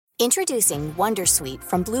Introducing Wondersuite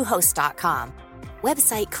from Bluehost.com.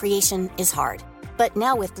 Website creation is hard, but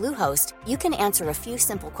now with Bluehost, you can answer a few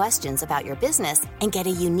simple questions about your business and get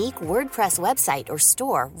a unique WordPress website or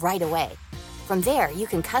store right away. From there, you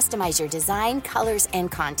can customize your design, colors,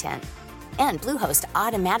 and content. And Bluehost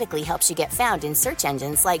automatically helps you get found in search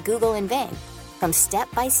engines like Google and Bing. From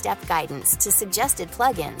step-by-step guidance to suggested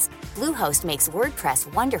plugins, Bluehost makes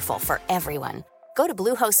WordPress wonderful for everyone. Go to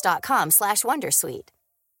bluehost.com/wondersuite.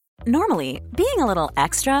 Normally, being a little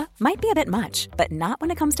extra might be a bit much, but not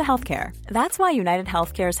when it comes to healthcare. That's why United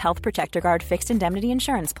Healthcare's Health Protector Guard fixed indemnity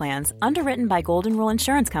insurance plans, underwritten by Golden Rule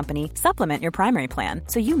Insurance Company, supplement your primary plan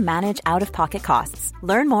so you manage out-of-pocket costs.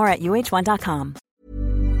 Learn more at uh1.com.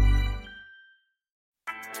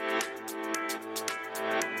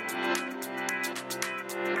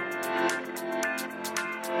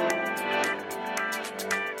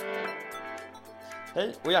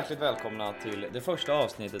 Hej och hjärtligt välkomna till det första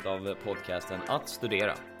avsnittet av podcasten Att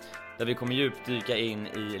studera. Där vi kommer djupdyka in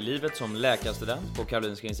i livet som läkarstudent på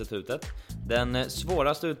Karolinska Institutet. Den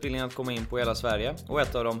svåraste utbildningen att komma in på i hela Sverige och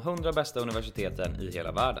ett av de 100 bästa universiteten i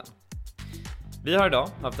hela världen. Vi har idag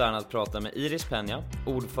haft äran att prata med Iris Peña,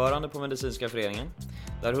 ordförande på Medicinska föreningen.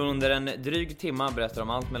 Där hon under en dryg timma berättar om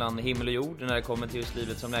allt mellan himmel och jord när det kommer till just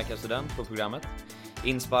livet som läkarstudent på programmet.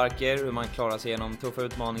 Insparker, hur man klarar sig igenom tuffa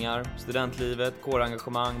utmaningar, studentlivet,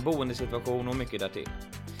 kårengagemang, boendesituation och mycket därtill.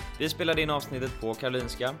 Vi spelade in avsnittet på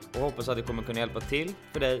Karolinska och hoppas att det kommer kunna hjälpa till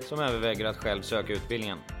för dig som överväger att själv söka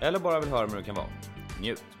utbildningen eller bara vill höra hur det kan vara.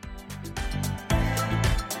 Njut!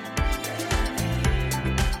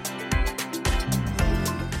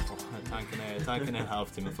 Tanken är en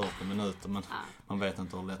halvtimme, 40 minuter, men man vet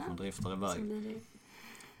inte hur lätt man driftar iväg.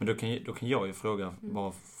 Men då kan jag ju fråga,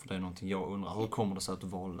 bara för det är någonting jag undrar, hur kommer det sig att du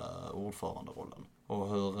valde ordföranderollen? Och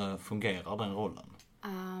hur fungerar den rollen?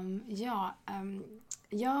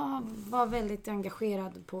 Jag var väldigt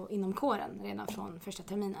engagerad inom kåren redan från första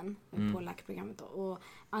terminen på Läkarprogrammet då. Och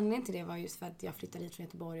anledningen till det var just för att jag flyttade hit från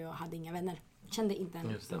Göteborg och hade inga vänner. Kände inte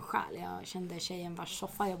en själ. Jag kände tjejen vars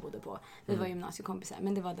soffa jag bodde på. Vi var gymnasiekompisar,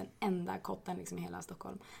 men det var den enda kotten liksom i hela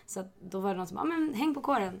Stockholm. Så att då var det någon som bara, men häng på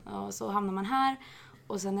kåren. Och så hamnar man här.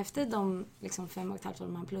 Och sen efter de liksom 5,5 år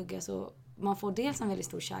man pluggar så man får dels en väldigt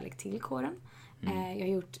stor kärlek till kåren.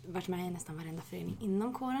 Jag har varit med i nästan varenda förening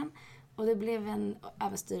inom kåren. Och det blev även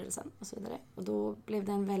styrelsen och så vidare. Och då blev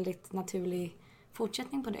det en väldigt naturlig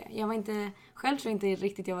fortsättning på det. Själv tror jag inte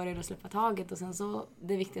riktigt jag var redo att släppa taget. Och sen så,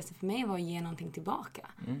 det viktigaste för mig var att ge någonting tillbaka.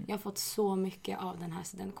 Jag har fått så mycket av den här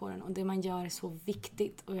studentkåren. Och det man gör är så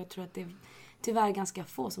viktigt. Och jag tror att det är tyvärr ganska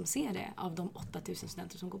få som ser det av de 8000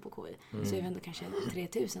 studenter som går på KI. Så är det ändå kanske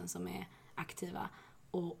 3000 som är aktiva.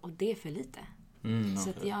 Och det är för lite. Så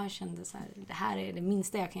att jag kände så här, det här är det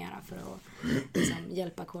minsta jag kan göra för att liksom,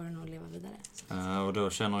 hjälpa kåren att leva vidare. Och då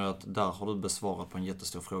känner jag att där har du besvarat på en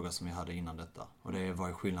jättestor fråga som jag hade innan detta. Och det är, vad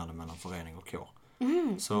är skillnaden mellan förening och kår?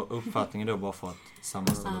 Så uppfattningen då, bara för att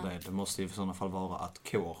sammanställa det måste i sådana fall vara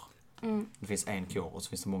att kår, det finns en kår och så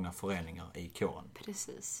finns det många föreningar i kåren.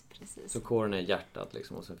 Precis. Så kåren är hjärtat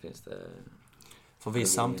liksom, och så finns det... För vi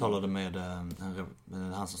samtalade med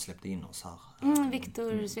han som släppte in oss här.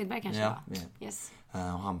 Viktor Svedberg kanske. Ja. Yes. Och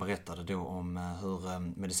han berättade då om hur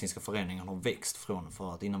medicinska föreningar har växt från,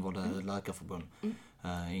 för att innan var det läkarförbund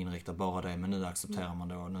inriktat bara det, men nu accepterar man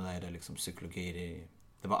då, nu är det liksom psykologi,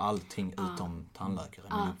 det var allting utom tandläkare.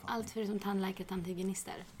 Allt förutom tandläkare och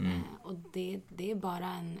tandhygienister. Och det är bara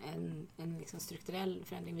en liksom strukturell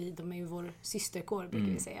förändring. De är ju vår systerkår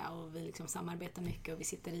brukar vi säga. Och vi liksom samarbetar mycket och vi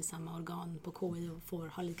sitter i samma organ på KI och får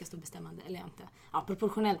ha lika stor bestämmande, eller inte,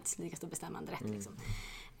 proportionellt lika stor bestämmande rätt liksom.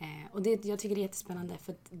 Och jag tycker det är jättespännande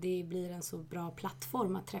för att det blir en så bra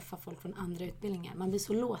plattform att träffa folk från andra utbildningar. Man blir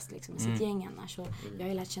så låst liksom i sitt gäng annars. Så jag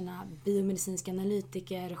har lärt känna biomedicinska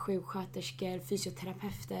analytiker, sjuksköterskor,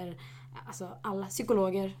 fysioterapeuter, alltså alla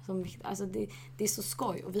psykologer. Alltså det är så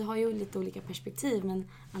skoj. Och vi har ju lite olika perspektiv, men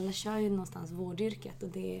alla kör ju någonstans vårdyrket.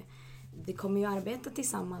 Och vi kommer ju arbeta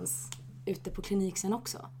tillsammans ute på klinik sen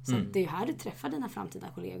också. Så det är ju här du träffar dina framtida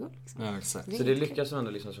kollegor. Liksom. Ja, exakt. Så det lyckas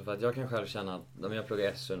ändå liksom så, för att jag kan själv känna att när jag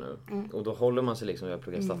pluggar SU nu och då håller man sig liksom, jag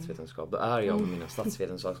pluggar statsvetenskap, då är jag med mina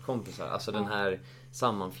statsvetenskapskompisar. Alltså den här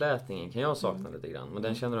sammanflätningen kan jag sakna lite grann. Men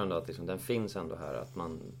den känner ändå att liksom, den finns ändå här, att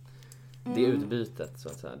man det är utbytet så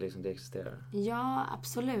att säga, det, liksom, det existerar. Ja,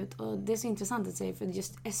 absolut. Och det är så intressant att säga, för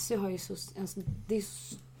just SU har ju det är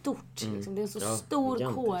stort liksom. Det är en så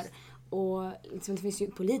stor kår. Och liksom, det finns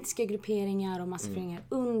ju politiska grupperingar och massa föreningar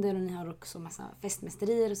under, och ni har också massa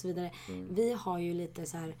festmästerier och så vidare. Vi har ju lite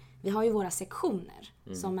så här, vi har ju våra sektioner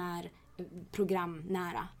som är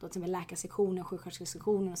programnära. Då till exempel läkarsektionen,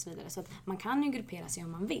 sjuksköterskesektionen och så vidare. Så att man kan ju gruppera sig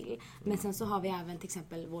om man vill. Men sen så har vi även till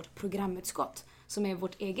exempel vårt programutskott som är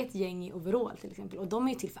vårt eget gäng i overall till exempel. Och de är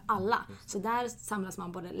ju till för alla. Så där samlas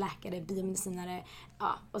man både läkare, biomedicinare,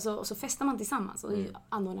 och så festar man tillsammans och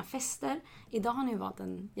anordnar fester. Idag har ni valt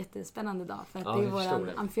en jättespännande dag för att det är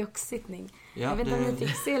vår amfioxsittning. Ja, jag vet inte om ni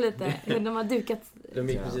fick se lite hur de har dukat. De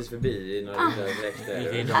gick precis förbi i några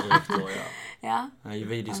dräkter. Ja.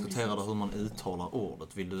 Vi diskuterade hur man uttalar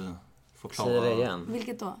ordet. Vill du förklara? Säg det igen.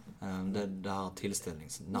 Vilket då? Det här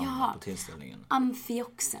tillställningsnamnet på tillställningen.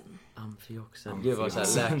 Amfioxen. Gud vad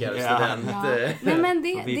såhär läkarstudent. Nej, men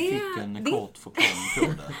vi fick en kort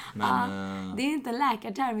förklaring på det. Men, det är inte en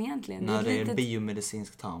läkarterm egentligen. Nej, det är en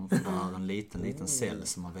biomedicinsk term för det är en liten cell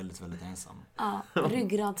som är väldigt, väldigt ensam. Ja,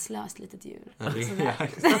 ryggradslöst litet djur.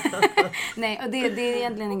 Nej, och det är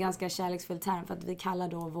egentligen en ganska kärleksfull term för att vi kallar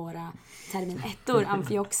då våra termin 1-or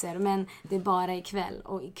amfioxer, men det är bara ikväll.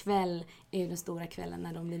 Och ikväll är ju den stora kvällen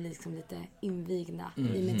när de blir liksom lite invigda i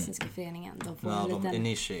medicinska föreningen. De får en liten...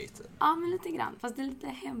 initiated. Ja, men lite grann. Fast det är lite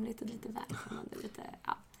hemligt och lite välkomnande. Lite,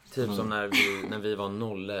 ja. Typ som när vi var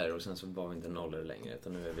nollor och sen så var vi inte nollor längre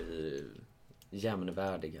utan nu är vi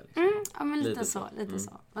jämnvärdiga. Liksom. Ja, men lite så.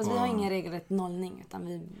 Fast vi har ingen regelrätt nollning utan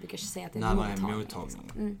vi brukar säga att det är mottagning.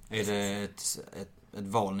 Liksom. Är det ett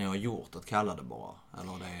val ni har gjort att kalla det bara?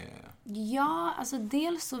 Eller det... Ja, alltså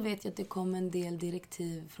dels så vet jag att det kom en del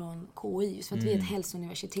direktiv från KI just för att vi är ett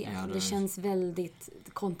hälsouniversitet. Ja, det känns väldigt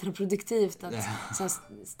kontraproduktivt att så här,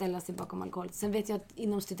 ställa sig bakom alkohol. Sen vet jag att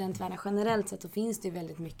inom studentvärlden generellt sett så finns det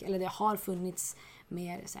väldigt mycket, eller det har funnits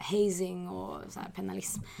mer så här, hazing och så här,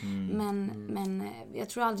 penalism. Men jag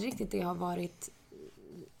tror aldrig riktigt det har varit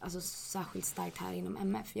alltså särskilt starkt här inom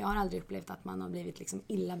MF. Jag har aldrig upplevt att man har blivit liksom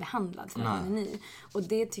illa behandlad för att man är ny. Och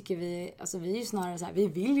det tycker vi, alltså vi är ju snarare så här, vi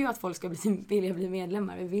vill ju att folk ska vilja bli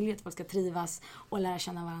medlemmar. Vi vill ju att folk ska trivas och lära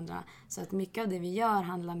känna varandra. Så att mycket av det vi gör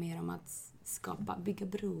handlar mer om att bygga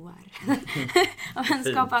broar.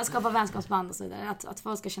 skapa vänskapsband och så vidare. Att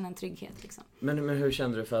folk ska känna en trygghet liksom. Men hur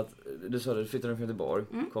kände du för att, du sa att du flyttade från Göteborg,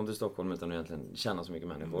 kom till Stockholm utan att egentligen känna så mycket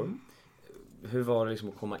människor. Hur var det liksom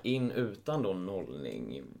att komma in utan då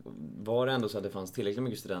nollning? Var det ändå så att det fanns tillräckligt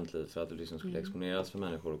mycket studentliv för att du liksom skulle exponeras för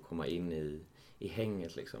människor och komma in i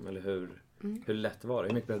hänget liksom? Eller hur lätt var det?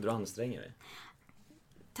 Hur mycket behövde du anstränga dig?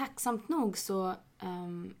 Tacksamt nog så,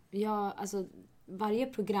 alltså varje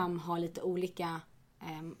program har lite olika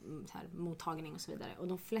så här, mottagning och så vidare. Och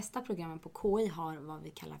de flesta programmen på KI har vad vi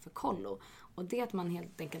kallar för kollo. Och det är att man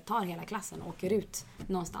helt enkelt tar hela klassen och åker ut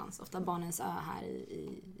någonstans. Ofta Barnens ö här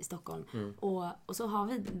i Stockholm. Och så har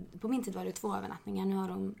vi, på min tid var det 2 övernattningar. Nu har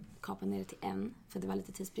de kapat ner det till 1 för det var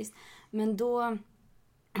lite tidsbrist. Men då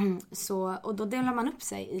delar man upp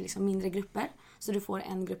sig i liksom mindre grupper. Så du får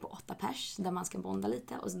en grupp på 8 pers där man ska bonda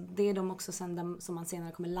lite. Och det är de också sen som man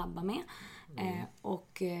senare kommer labba med.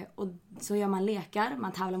 Och så gör man lekar,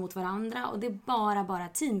 man tävlar mot varandra. Och det är bara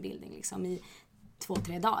teambuilding liksom, i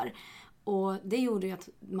 2-3 dagar. Och det gjorde ju att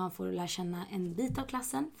man får lära känna en bit av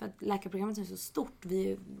klassen. För att läkarprogrammet är så stort.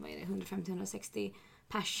 Vi är 150-160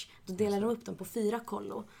 pers. Då delar de upp dem på 4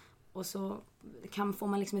 kollo. Och så får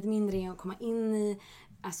man liksom ett mindre gäng att komma in i.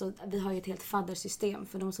 Alltså, vi har ju ett helt faddersystem.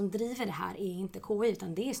 För de som driver det här är inte KI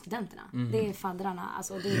utan det är studenterna. Det är faddrarna,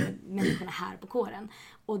 alltså det är människorna här på kåren.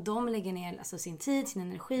 Och de lägger ner alltså, sin tid, sin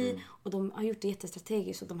energi. Och de har gjort det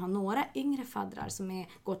jättestrategiskt. Så de har några yngre faddrar som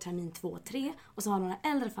går termin 2-3. Och så har några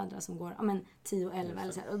äldre faddrar som går 10-11.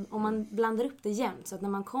 Eller så här. Och man blandar upp det jämnt. Så att när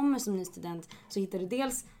man kommer som ny student så hittar du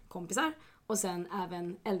dels kompisar. Och sen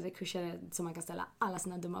även äldre kursare som man kan ställa alla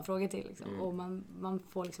sina dumma frågor till. Liksom. Och man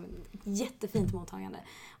får liksom ett jättefint mottagande.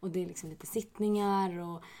 Och det är liksom lite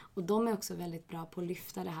sittningar. Och de är också väldigt bra på att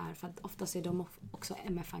lyfta det här. För att oftast är de också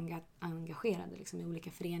MF-engagerade liksom, i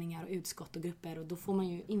olika föreningar och utskott och grupper. Och då får man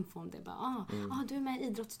ju info om det. Du är med i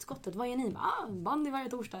idrottsutskottet. Vad gör ni? Bandy varje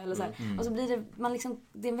torsdag. Eller så här. Och så blir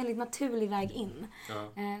det är en väldigt naturlig väg in.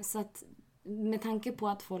 Så att med tanke på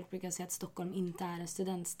att folk brukar säga att Stockholm inte är en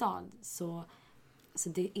studentstad så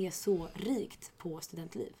det är så rikt på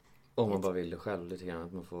studentliv. Om man bara vill det själv lite grann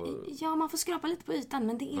att man får... Ja, man får skrapa lite på ytan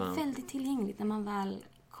men det är väldigt tillgängligt när man väl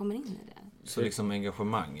kommer in i det. Så liksom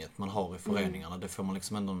engagemanget man har i föreningarna det får man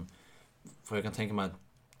liksom ändå... För jag kan tänka mig att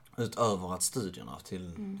utöver att studierna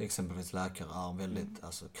till exempelvis läkare är väldigt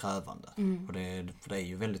alltså, krävande. Och det är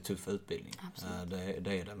ju väldigt tuff utbildning.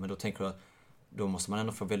 Det är det. Men då tänker jag att då måste man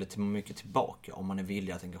ändå få väldigt mycket tillbaka om man är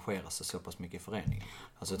villig att engagera sig så pass mycket i föreningen.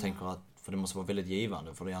 Alltså jag tänker att, för det måste vara väldigt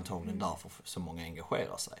givande för det är antagligen därför så många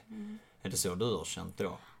engagerar sig. Är det så du har känt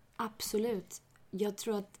då? Absolut. Jag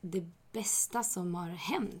tror att det bästa som har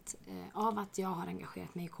hänt av att jag har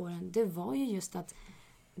engagerat mig i kåren, det var ju just att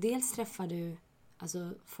dels träffar du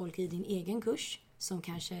alltså folk i din egen kurs som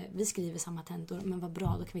kanske, vi skriver samma tentor, men vad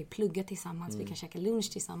bra, då kan vi plugga tillsammans, vi kan käka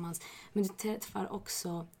lunch tillsammans. Men du träffar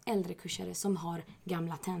också äldre kursare som har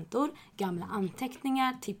gamla tentor, gamla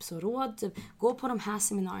anteckningar, tips och råd. Typ, gå på de här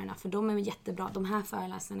seminarierna, för de är jättebra. De här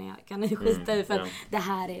föreläsningarna kan ni skita i, för att det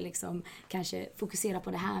här är liksom, kanske fokusera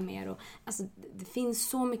på det här mer. Och, alltså, det finns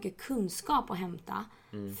så mycket kunskap att hämta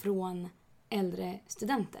från äldre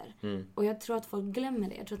studenter. Och jag tror att folk glömmer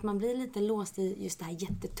det. Jag tror att man blir lite låst i just det här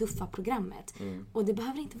jättetuffa programmet. Och det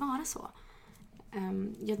behöver inte vara så.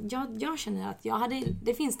 Jag känner att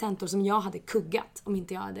det finns tentor som jag hade kuggat om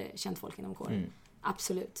inte jag hade känt folk inom kåren.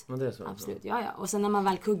 Absolut. Men det är så. Absolut, ja. Och sen när man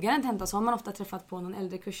väl kuggar en tenta så har man ofta träffat på någon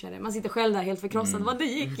äldre kursare. Man sitter själv där helt förkrossad. Vad, det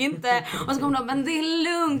gick inte. Och så kommer de, men det är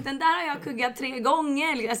lugnt. Den där har jag kuggat 3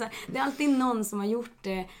 gånger. Alltså, det är alltid någon som har gjort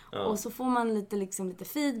det. Ja. Och så får man lite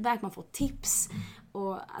feedback. Man får tips.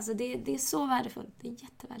 Och alltså det är så värdefullt. Det är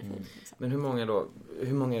jättevärdefullt. Liksom. Men hur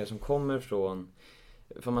många är det som kommer från...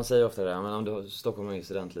 För man säger ofta det, men om du Stockholm är ju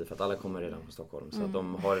studentliv för att alla kommer redan från Stockholm så att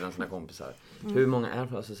de har redan sina kompisar. Hur många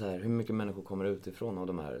är alltså så här, hur mycket människor kommer utifrån av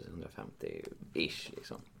de här 150-ish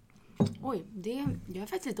liksom? Oj, jag är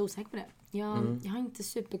faktiskt lite osäker på det. Jag har inte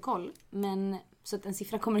superkoll, men så att en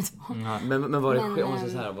siffra kommer inte på. Men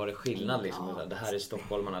var det skillnad liksom? Ja. Det här är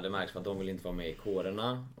stockholmarna, det märks för att de vill inte vara med i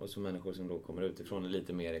kårerna, och så människor som då kommer utifrån är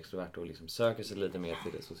lite mer extroverta och liksom söker sig lite mer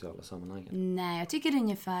till det sociala sammanhanget. Nej, jag tycker det är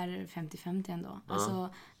ungefär 50-50 ändå. Alltså,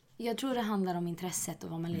 jag tror det handlar om intresset och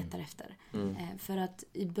vad man letar efter. För att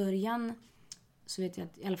i början så vet jag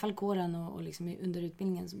att i alla fall kåren och liksom under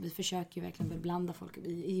utbildningen så vi försöker ju verkligen beblanda folk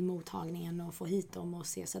i mottagningen och få hit dem och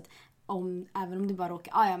se så att även om du bara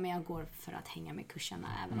råkar, men jag går för att hänga med kurserna,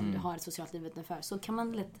 även om du har ett socialt liv utanför, så kan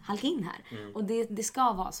man lätt halka in här. Och det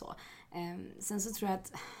ska vara så. Sen så tror jag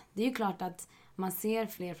att det är ju klart att man ser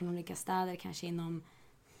fler från olika städer kanske inom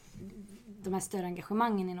de här större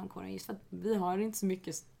engagemangen inom kåren, just för att vi har inte så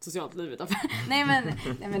mycket socialt liv utanför. nej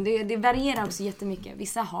men det varierar också jättemycket.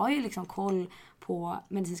 Vissa har ju liksom koll på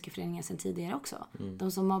medicinska föreningar sedan tidigare också.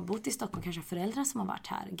 De som har bott i Stockholm kanske har föräldrar som har varit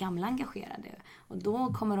här, gamla engagerade. Och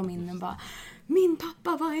då kommer de in och bara, min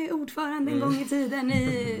pappa var ordförande en gång i tiden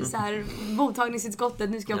i så här, mottagningsutskottet,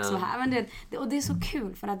 nu ska jag också vara här. Men och det är så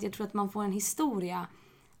kul, för att jag tror att man får en historia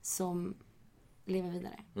som lever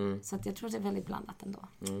vidare. Så att jag tror att det är väldigt blandat ändå.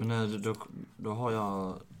 Men då har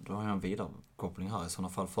jag en vidarekoppling här i sådana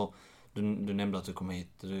fall. För du nämnde att du kom hit,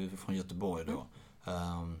 du är från Göteborg då.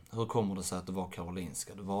 Hur kommer det sig att det var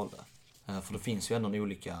Karolinska du valde? För det finns ju ändå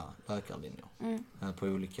olika läkarlinjer. På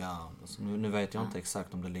olika, alltså nu vet jag inte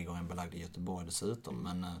exakt om det ligger en belagd i Göteborg dessutom,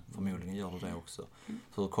 men förmodligen gör det också.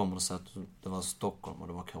 Hur kommer det sig att det var Stockholm och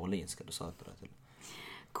det var Karolinska du sökte dig till?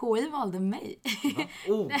 KI valde mig.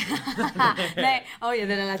 Nej,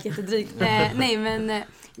 det lät jättedrygt. Nej, men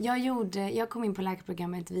jag kom in på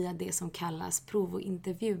läkarprogrammet via det som kallas prov- och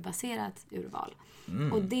intervjubaserat urval.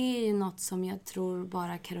 Och det är ju något som jag tror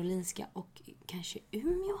bara Karolinska och kanske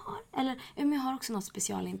Umeå har. Eller Umeå har också något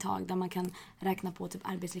specialintag där man kan räkna på typ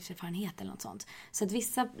arbetslivserfarenhet eller något sånt. Så att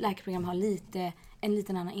vissa läkarprogram har en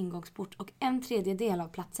liten annan ingångsport, och 1/3 av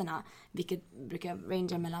platserna, vilket brukar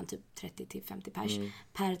rangea mellan typ 30-50 pers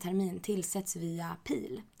per termin, tillsätts via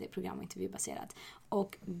PIL, det är program- och intervjubaserat.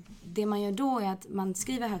 Och det man gör då är att man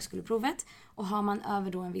skriver högskoleprovet, och har man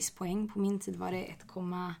över då en viss poäng, på min tid var det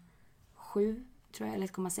 1,7 tror jag, eller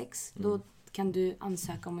 1,6, då kan du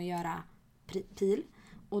ansöka om att göra PIL.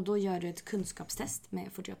 Och då gör du ett kunskapstest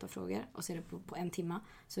med 48 frågor, och så är det på 1 timme,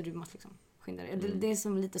 så du måste liksom skynda dig. Det är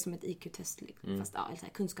som, lite som ett IQ-test, fast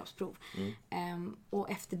ett kunskapsprov. Och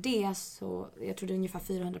efter det så, jag tror det är ungefär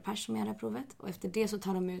 400 pers som gör det här provet, och efter det så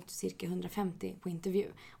tar de ut cirka 150 på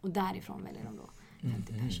intervju, och därifrån väljer de då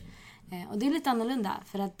 50 pers. Och det är lite annorlunda,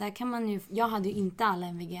 för att där kan man ju, jag hade ju inte alla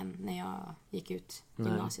MVG när jag gick ut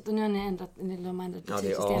gymnasiet, och nu har de ändrat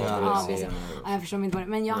betygssystemet. Jag förstår inte vad det,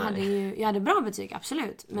 men jag hade bra betyg,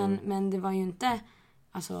 absolut, men det var ju inte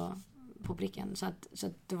alltså på pricken, så att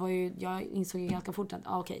det var ju, jag insåg ju ganska fort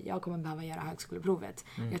att jag kommer behöva göra högskoleprovet.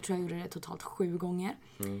 Jag tror jag gjorde det totalt 7 gånger.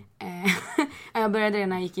 Jag började det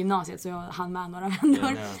när jag gick i gymnasiet, så jag hann med några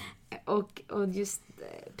vändor. Och just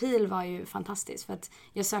PIL var ju fantastiskt, för att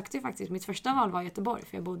jag sökte ju faktiskt, mitt första val var Göteborg,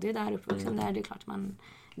 för jag bodde ju där, uppvuxen där, det är klart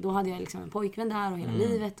då hade jag liksom en pojkvän där och hela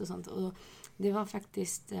livet och sånt, och det var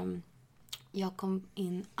faktiskt jag kom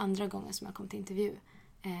in andra gången som jag kom till intervju,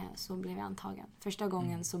 så blev jag antagen. Första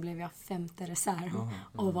gången så blev jag 5:e reserv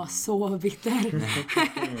och var så bitter.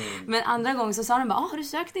 Men andra gången så sa de bara, har du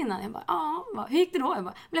sökt innan? Jag bara, hur gick det då? Jag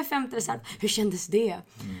bara, blev 5:e reserv. Hur kändes det?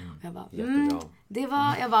 Jag bara,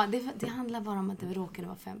 det handlar bara om att det råkade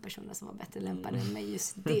vara 5 personer som var bättre lämpade än mig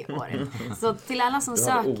just det året. Så till alla som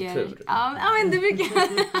söker... Otur. Ja, men det brukar...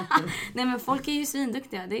 Nej, men folk är ju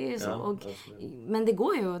svinduktiga, det är ju så. Men det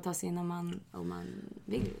går ju att ta sig in om man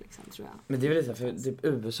vill, liksom, tror jag. Men det är väl lite för typ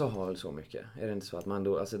USA har väl så mycket. Är det inte så att man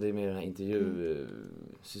då, alltså det är mer det här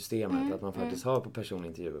intervjusystemet, att man faktiskt har på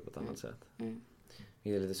personintervjuer på ett annat sätt.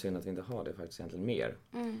 Det är lite synd att vi inte har det faktiskt egentligen mer.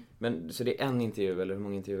 Men så det är en intervju, eller hur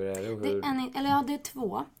många intervjuer är det? Och hur... det är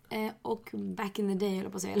 2. Och back in the day, eller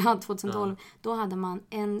på att säga, eller 2012, då hade man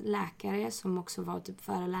en läkare som också var typ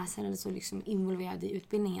föreläsare eller så liksom involverad i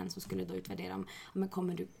utbildningen, som skulle då utvärdera om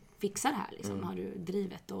kommer du fixa det här liksom? Har du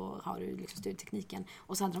drivet och har du liksom studietekniken?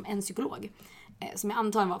 Och så hade de en psykolog som jag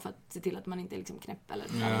antar var för att se till att man inte är liksom knäpp eller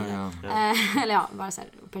eller bara så här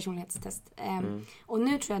personlighetstest. Och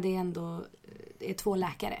nu tror jag det är ändå är 2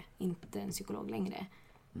 läkare, inte en psykolog längre.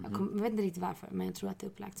 Jag vet inte riktigt varför, men jag tror att det är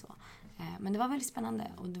upplagt så. Men det var väldigt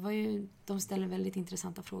spännande, och det var ju, de ställer väldigt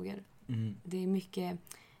intressanta frågor. Det är mycket...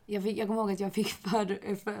 Jag kommer ihåg att jag fick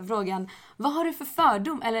frågan, vad har du för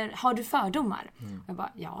fördom, eller har du fördomar? Jag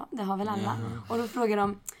bara, ja, det har väl alla. Och då frågar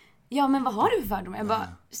de, ja, men vad har du för fördomar? Jag bara,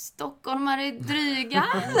 stockholmare är dryga.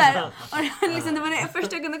 Och liksom, det var det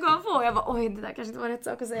första jag kunde komma på. Jag bara, oj, det där kanske inte var rätt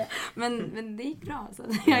sak att säga. Men det gick bra, så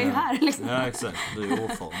jag är ju här. Liksom. Ja, exakt. Du är ju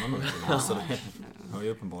ordförande nu. Så det har ju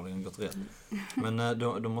uppenbarligen gått rätt. Men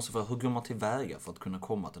då måste jag fråga, hur går man tillväga för att kunna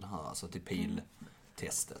komma till det här, alltså till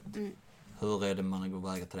PIL-testet? Hur är det man går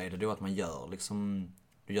väga till det? Är det då att man gör liksom...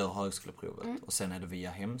 Du gör högskoleprovet och sen är det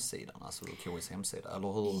via hemsidan, alltså KIs hemsida,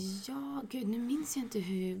 eller hur? Ja, gud, nu minns jag inte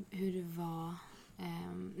hur det var.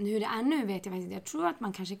 Hur det är nu vet jag faktiskt inte. Jag tror att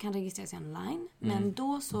man kanske kan registrera sig online. Men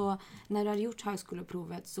då så, när du har gjort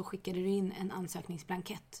högskoleprovet så skickade du in en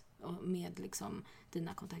ansökningsblankett med liksom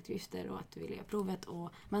dina kontaktuppgifter och att du ville göra provet,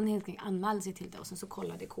 och man helt enkelt anmälde sig till det, och sen så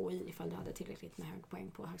kollade KI ifall du hade tillräckligt med hög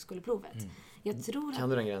poäng på högskoleprovet. Jag tror kan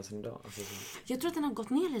du den gränsen idag? Alltså, jag tror att den har gått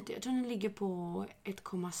ner lite. Jag tror den ligger på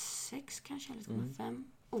 1,6 kanske, eller 1,5.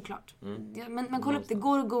 Oklart. Men kolla upp, det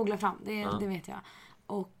går att googla fram, det vet jag.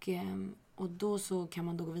 Och då så kan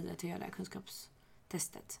man då gå vidare till att göra det här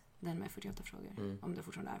kunskapstestet. Den med 48 frågor. Om det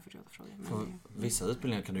fortfarande är 48 frågor. Men vissa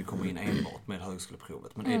utbildningar kan du komma in enbart med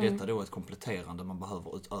högskoleprovet. Men är detta då ett kompletterande man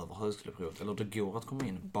behöver utöver högskoleprovet? Eller det går att komma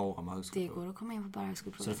in bara med högskoleprovet? Det går att komma in på bara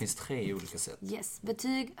högskoleprovet. Så det finns 3 olika sätt? Yes,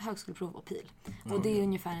 betyg, högskoleprov och PIL. Och det är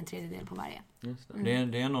ungefär en tredjedel på varje. Just det.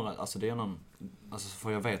 Det är någon,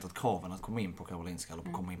 för jag vet att kraven att komma in på Karolinska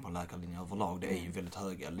eller komma in på en läkarlinje överlag, det är ju väldigt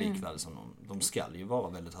höga. Likväl som de ska ju vara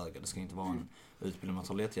väldigt höga. Det ska inte vara en utbildning man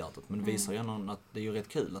tar lätthjärtat. Men det visar ju att det är ju rätt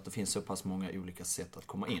kul att det finns så pass många olika sätt att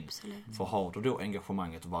komma in. Absolut. För har du då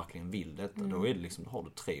engagemanget och verkligen vill detta, då är det liksom, då har du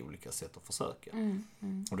 3 olika sätt att försöka.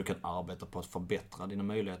 Och du kan arbeta på att förbättra dina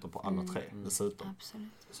möjligheter på alla 3 dessutom. Absolut.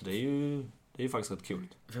 Så det är ju faktiskt rätt kul.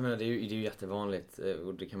 För jag menar, det är ju jättevanligt,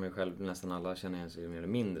 och det kan man ju själv nästan alla känna igen sig mer eller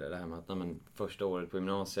mindre, det här med att första året på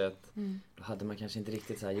gymnasiet då hade man kanske inte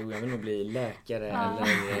riktigt så här, jag vill nog bli läkare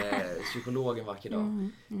eller psykolog en vacker dag.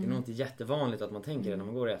 Det är nog inte jättevanligt att man tänker det när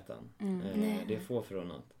man går i ettan. Det är få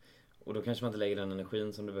förunnat. Och då kanske man inte lägger den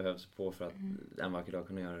energin som det behövs på för att en vacker dag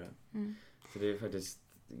kunna göra det. Så det är faktiskt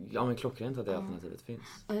klockrent att det alternativet finns.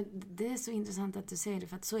 Och det är så intressant att du säger det,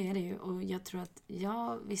 för att så är det ju. Och jag tror att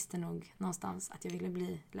jag visste nog någonstans att jag ville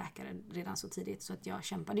bli läkare redan så tidigt, så att jag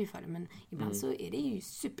kämpade ju för det. Men ibland så är det ju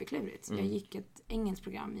superklurigt. Jag gick ett engelskt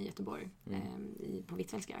program i Göteborg på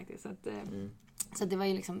Hvitfeldtska faktiskt. Så det var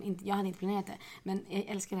ju liksom jag hade inte planerat det. Men jag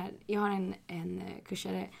älskar det här. Jag har en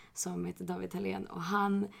kursare som heter David Thalén, och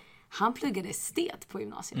han pluggade estet på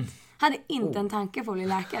gymnasiet. Hade inte en tanke på att bli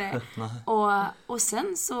läkare. Och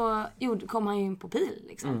sen så kom han ju in på PIL.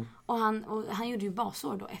 Liksom. Och han gjorde ju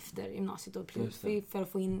basår då efter gymnasiet och för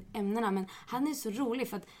att få in ämnena. Men han är så rolig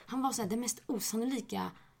för att han var så här, det mest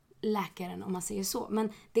osannolika läkaren, om man säger så. Men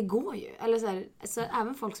det går ju. Eller så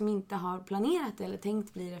även folk som inte har planerat det eller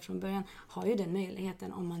tänkt bli det från början har ju den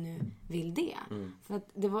möjligheten om man nu vill det. För att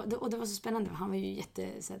det var så spännande. Han var ju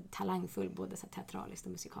talangfull, både så teatraliskt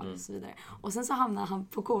och musikaliskt och så vidare. Och sen så hamnade han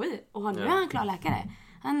på KI och nu är han klar läkare.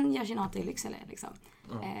 Han gör sin AT i Lycksele liksom.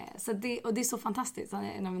 Så det är så fantastiskt. Han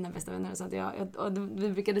är en av mina bästa vänner, så att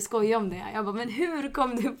vi brukade skoja om det. Jag bara, men hur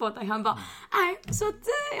kom du på det? Han bara, nej, så att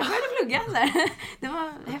jag började plugga där. Det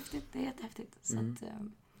var häftigt, det är jättehäftigt. Så att,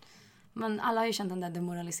 men alla har ju känt den där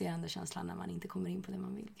demoraliserande känslan när man inte kommer in på det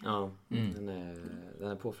man vill. Ja, den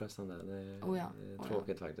är påfrestande. Det är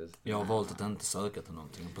tråkigt faktiskt. Jag har valt att inte söka till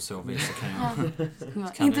någonting. På så vis så kan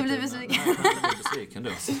jag inte bli besviken. Besviken då.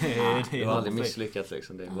 Det var aldrig misslyckat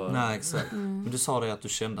liksom. Det var... Nej, exakt. Men du sa det att du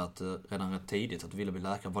kände att redan rätt tidigt att du ville bli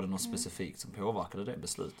läkare. Var det något specifikt som påverkade det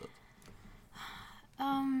beslutet?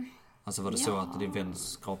 Alltså var det så att din vän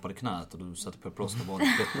skrapade knät och du satte på plåster och bara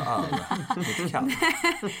detta är lite kallt?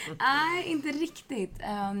 Nej, inte riktigt.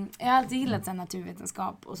 Jag har alltid gillat så här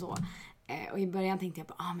naturvetenskap och så. Och i början tänkte jag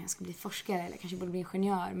på men jag ska bli forskare eller kanske borde bli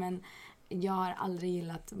ingenjör. Men jag har aldrig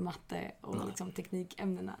gillat matte och liksom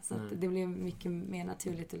teknikämnena. Så att det blev mycket mer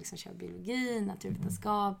naturligt att liksom köra biologi,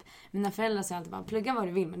 naturvetenskap. Mina föräldrar sa alltid bara, plugga vad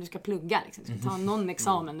du vill men du ska plugga. Liksom. Du ska ta någon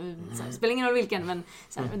examen. Det spelar ingen roll vilken. Men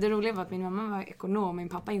så här, det roliga var att min mamma var ekonom och min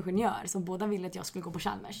pappa ingenjör. Så båda ville att jag skulle gå på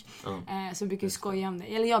Chalmers. Så jag brukar skoja om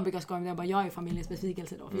det. Eller jag brukar skoja om det. Jag är familjens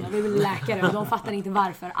besvikelse då. För jag vill bli läkare och de fattar inte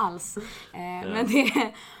varför alls.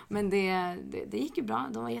 Men det gick ju bra.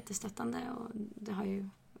 De var jättestöttande och det har ju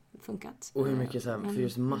funkat. Och hur mycket så här, för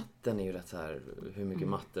just matten är ju rätt så här, hur mycket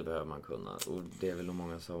matte behöver man kunna? Och det är väl nog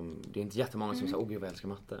många som, det är inte jättemånga som säger, gud jag älskar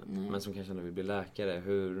matte. Men som kanske ändå vill bli läkare.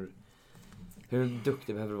 Hur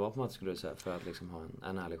duktig behöver du vara på matte skulle du säga för att liksom ha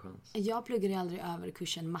en ärlig chans? Jag pluggade aldrig över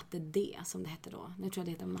kursen matte D som det hette då. Nu tror jag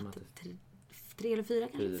det heter matte 3 eller 4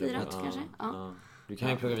 kanske? 4 kanske? Ja. Du kan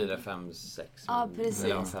ju plugga vidare 5, 6. Ja, precis.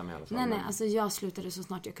 Eller 5 i alla fall. Nej, alltså jag slutade så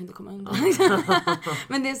snart jag kunde komma undan.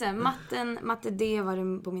 Men det är så här, matte D var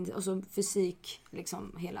det på min tid. Och så fysik,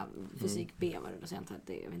 liksom hela fysik B var det då. Så jag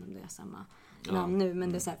vet inte om det är samma namn nu. Men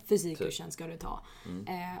det är så här, fysikkursen ska du ta.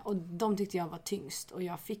 Och de tyckte jag var tyngst. Och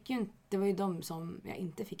jag fick ju inte, det var ju de som jag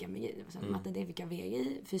inte fick MVG i. Matte D fick jag VG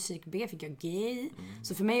i. Fysik B fick jag G i.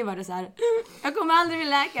 Så för mig var det så här, jag kommer aldrig bli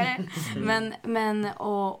läkare. Men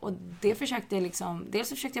och det försökte jag liksom, dels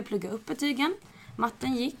försökte jag plugga upp betygen.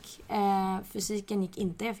 Matten gick, fysiken gick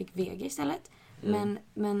inte, jag fick VG istället.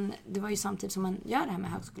 Men det var ju samtidigt som man gör det här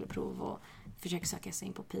med högskoleprov och försöker söka sig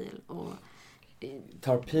in på PIL. Och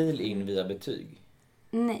tar PIL in via betyg?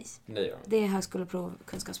 Nej. Det är högskoleprov,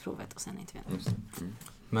 kunskapsprovet och sen inte vet.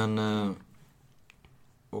 Men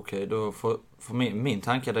okej, då för min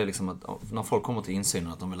tanke är det liksom att när folk kommer till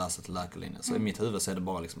insynen att de vill läsa till läkarlinjen så i mitt huvud så är det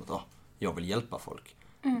bara liksom att jag vill hjälpa folk.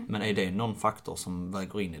 Men är det någon faktor som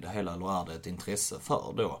väger in i det hela eller är det ett intresse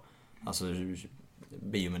för då? Alltså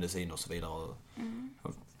biomedicin och så vidare.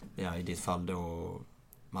 Och, i ditt fall då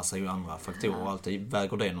massa ju andra faktorer och alltid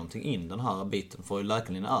väger det någonting in den här biten. För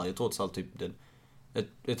läkarlinjen är ju trots allt typ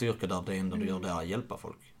ett yrke där det enda du gör det är att hjälpa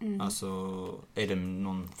folk. Alltså är det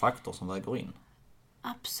någon faktor som väger in?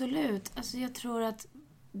 Absolut. Alltså jag tror att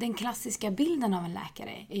den klassiska bilden av en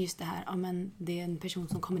läkare är just det här, men det är en person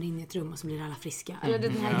som kommer in i ett rum och så blir alla friska. Eller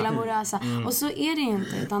den här glamorösa. Och så är det ju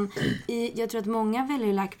inte. Utan jag tror att många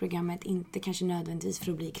väljer läkarprogrammet inte kanske nödvändigtvis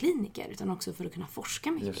för att bli kliniker utan också för att kunna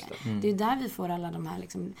forska mycket. Det är ju där vi får alla de här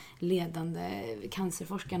liksom ledande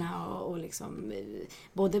cancerforskarna och liksom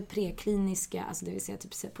både prekliniska, alltså det vill säga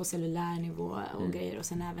typ på cellulär nivå och grejer och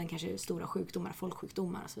sen även kanske stora sjukdomar,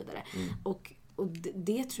 folksjukdomar och så vidare. Och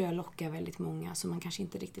det tror jag lockar väldigt många som man kanske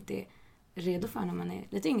inte riktigt är redo för när man är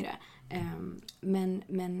lite yngre.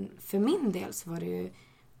 Men för min del så var det ju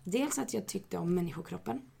dels att jag tyckte om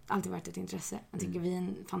människokroppen. Alltid varit ett intresse. Jag tycker vi är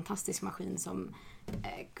en fantastisk maskin som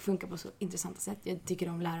funkar på så intressanta sätt. Jag tycker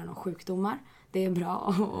om läran om sjukdomar. Det är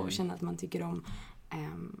bra att känna att man tycker om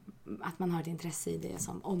att man har ett intresse i det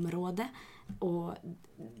som område. Och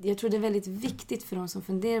jag tror det är väldigt viktigt för de som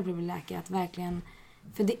funderar på att bli läkare att verkligen.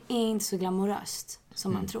 För det är inte så glamoröst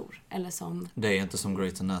som man tror. Eller som. Det är inte som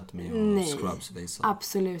Great Anatomy och Scrubs visar.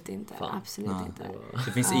 Absolut inte. Absolut inte.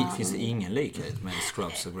 Det finns ingen likhet med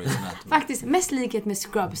Scrubs och Great Anatomy. Faktiskt mest likhet med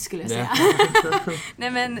Scrubs skulle jag säga.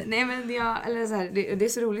 nej men jag, eller så här, det är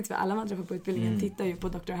så roligt för alla man träffar på utbildningen tittar ju på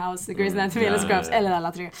Dr. House, Great Anatomy eller Scrubs eller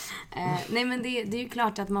alla tre. Nej men det är ju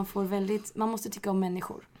klart att man måste tycka om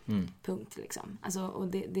människor. Punkt liksom. Alltså, och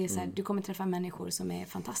det är så här, du kommer träffa människor som är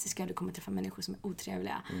fantastiska, du kommer träffa människor som är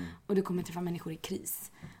otrevliga och du kommer träffa människor i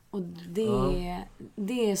kris. Och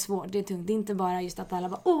det är svårt, det är tungt. Det är inte bara just att alla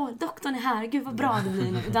bara, doktorn är här, gud vad bra det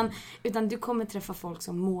blir nu. Utan du kommer träffa folk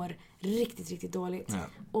som mår riktigt, riktigt dåligt.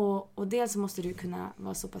 Och dels så måste du kunna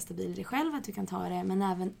vara så pass stabil i dig själv att du kan ta det, men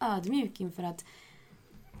även ödmjuk inför att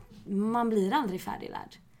man blir aldrig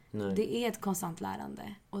färdiglärd. Nej. Det är ett konstant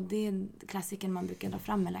lärande. Och det är klassiken man brukar dra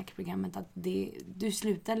fram med läkarprogrammet. Att du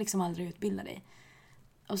slutar liksom aldrig utbilda dig.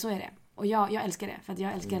 Och så är det. Och jag älskar det. För att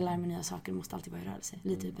jag älskar att lära mig nya saker. Du måste alltid vara i rörelse.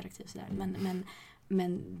 Lite hyperaktiv sådär.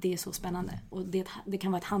 Men det är så spännande. Och det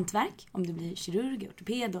kan vara ett hantverk. Om du blir kirurg,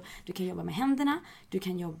 ortoped. Och du kan jobba med händerna. Du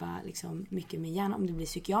kan jobba liksom mycket med hjärnan. Om du blir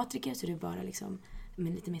psykiatriker så är det bara liksom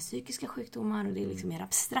med lite mer psykiska sjukdomar och det är liksom mer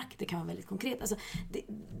abstrakt, det kan vara väldigt konkret. Alltså,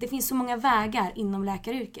 det finns så många vägar inom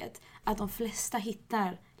läkaryrket att de flesta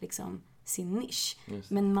hittar liksom sin nisch.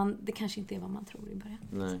 Men det kanske inte är vad man tror i början.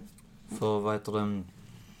 Nej. För vad heter det?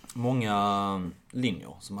 Många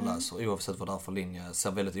linjer som man läser, oavsett vad det är för linje,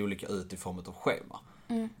 ser väldigt olika ut i form av schema.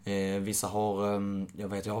 Vissa har,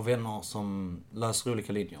 jag har vänner som läser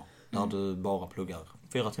olika linjer. Där du bara pluggar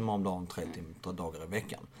 4 timmar om dagen, 3 dagar i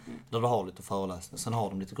veckan. Där du har lite föreläsningar. Sen har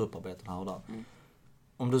de lite grupparbeten här och där.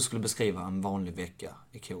 Om du skulle beskriva en vanlig vecka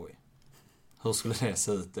i KI, hur skulle det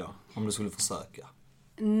se ut då? Om du skulle försöka?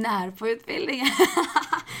 När på utbildningen?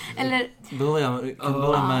 Eller...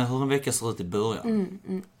 Börja med hur en vecka ser ut i början.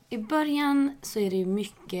 I början så är det ju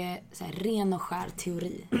mycket så här, ren och skär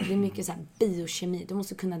teori. Det är mycket så här, biokemi. Du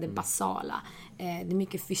måste kunna det basala. Det är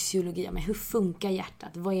mycket fysiologi. Men hur funkar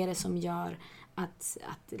hjärtat? Vad är det som gör att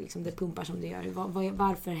liksom det pumpar som det gör?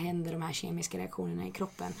 Varför händer de här kemiska reaktionerna i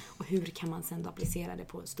kroppen? Och hur kan man sen applicera det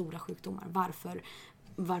på stora sjukdomar?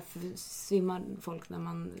 Varför svimmar folk när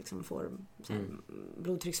man liksom får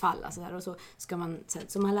blodtrycksfall alltså där, och så ska man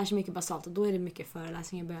så man lär sig mycket basalt, och då är det mycket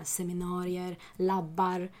föreläsningar, börjar seminarier,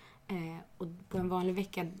 labbar, och på en vanlig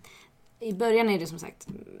vecka i början är det som sagt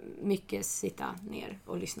mycket sitta ner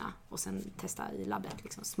och lyssna och sen testa i labbet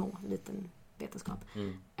liksom liten vetenskap.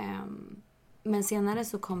 Men senare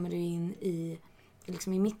så kommer du in i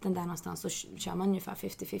liksom i mitten där någonstans, så kör man ungefär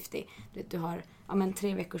 50-50. Du har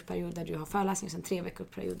 3 veckors period där du har föreläsning och sen 3 veckors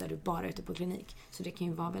period där du bara är ute på klinik. Så det kan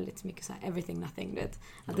ju vara väldigt mycket så här everything, nothing, du vet.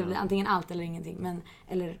 Att det blir antingen allt eller ingenting,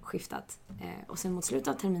 eller skiftat. Och sen mot slutet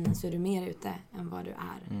av terminen så är du mer ute än vad du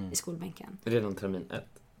är i skolbänken. Redan termin 1?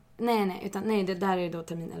 Nej, det där är då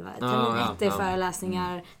termin 11. Termin 1 är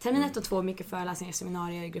föreläsningar. Termin 1 och 2 mycket föreläsningar,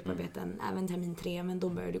 seminarier, grupparbeten. Även termin 3, men då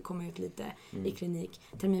börjar du komma ut lite i klinik.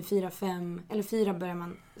 Termin 4 börjar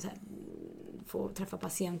man så här, få träffa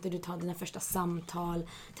patienter. Du tar dina första samtal.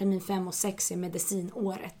 Termin 5 och 6 är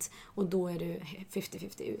medicinåret. Och då är du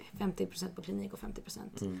 50-50. 50% på klinik och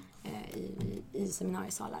 50% i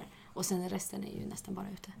seminariesalar. Och sen resten är ju nästan bara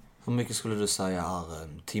ute. Hur mycket skulle du säga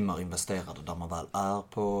är timmar investerade där man väl är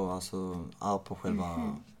på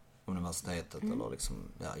själva universitetet eller liksom,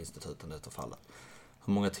 instituten i detta fallet?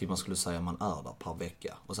 Hur många timmar skulle du säga man är där per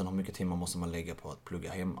vecka? Och sen hur mycket timmar måste man lägga på att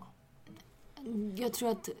plugga hemma? Jag tror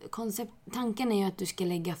att tanken är ju att du ska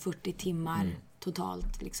lägga 40 timmar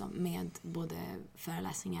totalt liksom, med både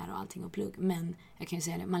föreläsningar och allting och plugg. Men jag kan ju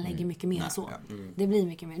säga det, man lägger mycket mer än så. Det blir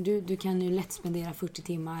mycket mer. Du kan ju lätt spendera 40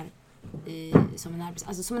 timmar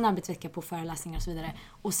som en arbetsvecka på föreläsningar och så vidare,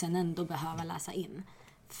 och sen ändå behöva läsa in,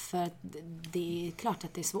 för att det är klart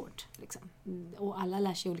att det är svårt liksom. Och alla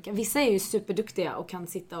lär sig olika. Vissa är ju superduktiga och kan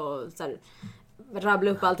sitta och så här,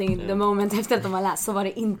 rabbla upp allting the moment efter att de har läst. Så var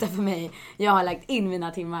det inte för mig. Jag har lagt in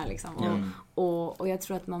mina timmar liksom. Och jag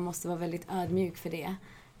tror att man måste vara väldigt ödmjuk för det,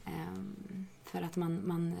 för att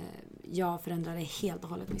jag förändrade helt och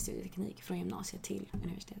hållet min studieteknik från gymnasiet till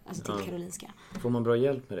universitet, alltså till Karolinska. Får man bra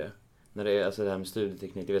hjälp med det? När det är alltså det här med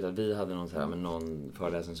studieteknik, jag vet att vi hade någon så här med någon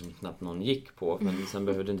föreläsning som knappt någon gick på, men sen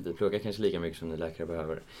behövde inte vi plugga kanske lika mycket som ni läkare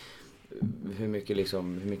behöver. Hur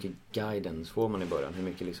mycket guidance får man i början? Hur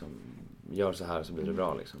mycket liksom gör så här så blir det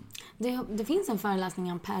bra liksom? Det finns en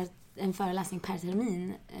föreläsning per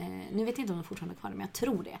termin. Nu vet jag inte om de fortfarande kvar, men jag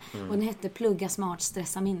tror det. Och den heter Plugga smart,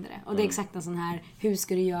 stressa mindre. Och det är exakt en sån här, hur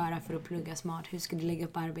ska du göra för att plugga smart? Hur ska du lägga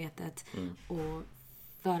upp arbetet? Och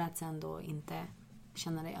för att sen då inte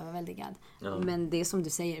känna dig överväldigad. Men det är som du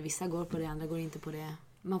säger, vissa går på det, andra går inte på det.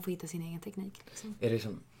 Man får hitta sin egen teknik.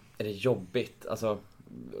 Liksom. Är det jobbigt? Alltså,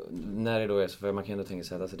 när det då är så, för man kan ändå tänka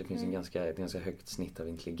sig att alltså, det finns ett ganska högt snitt av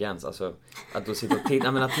intelligens. Alltså, att då sitta och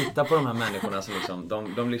titta på de här människorna som liksom,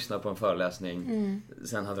 de lyssnar på en föreläsning,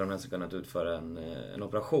 sen hade de nästan kunnat utföra en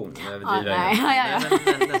operation.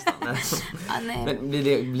 Men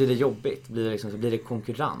blir det jobbigt? Blir det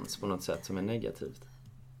konkurrens på något sätt som är negativt?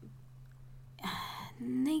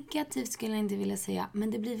 Negativt skulle jag inte vilja säga,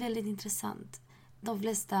 men det blir väldigt intressant. De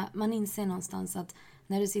flesta, man inser någonstans att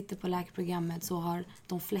när du sitter på läkarprogrammet så har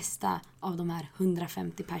de flesta av de här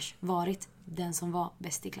 150 pers varit den som var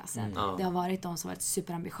bäst i klassen. Det har varit de som varit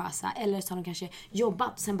superambitiösa, eller så har de kanske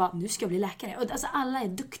jobbat och sen bara, nu ska jag bli läkare. Och alltså alla är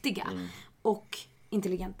duktiga och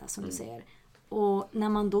intelligenta som du säger. Och när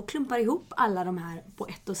man då klumpar ihop alla de här på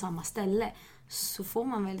ett och samma ställe så får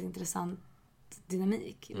man väldigt intressant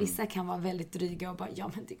dynamik. Vissa kan vara väldigt dryga och bara,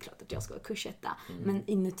 ja men det är klart att jag ska vara kursetta. Men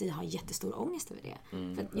inuti har jättestor ångest över det.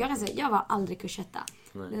 För att jag kan säga, jag var aldrig kursetta.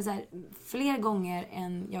 Det är så här, fler gånger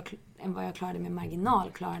än vad jag klarade med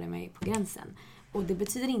marginal klarade mig på gränsen. Och det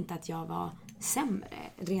betyder inte att jag var sämre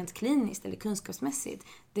rent kliniskt eller kunskapsmässigt.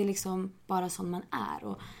 Det är liksom bara som man är.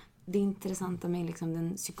 Och det intressanta med liksom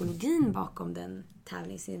den psykologin bakom den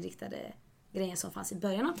tävlingsinriktade grejen som fanns i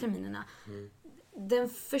början av terminerna. Den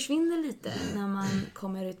försvinner lite när man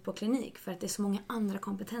kommer ut på klinik, för att det är så många andra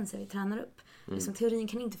kompetenser vi tränar upp. Liksom, teorin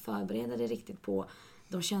kan inte förbereda dig riktigt på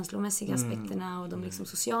de känslomässiga aspekterna och de liksom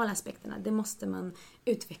sociala aspekterna. Det måste man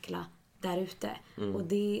utveckla där ute. Och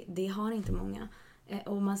det har inte många.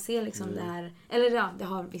 Och man ser liksom det här, eller ja, det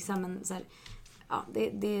har vissa, men så här, ja,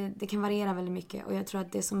 det kan variera väldigt mycket. Och jag tror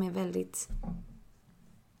att det som är väldigt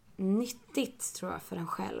nyttigt, tror jag, för en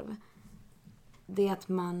själv, det är att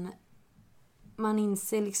man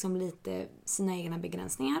inser liksom lite sina egna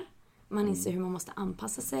begränsningar. Man inser hur man måste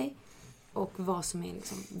anpassa sig och vad som är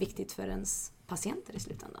liksom viktigt för ens patienter i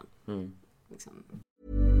slutändan. Liksom.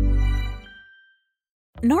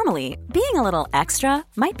 Normally, being a little extra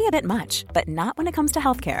might be a bit much, but not when it comes to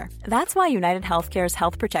healthcare. That's why United Healthcare's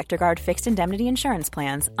Health Protector Guard fixed indemnity insurance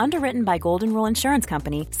plans, underwritten by Golden Rule Insurance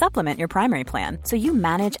Company, supplement your primary plan so you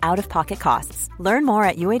manage out-of-pocket costs. Learn more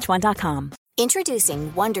at uh1.com.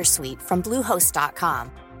 Introducing Wondersuite from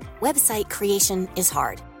Bluehost.com. Website creation is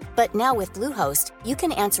hard, but now with Bluehost, you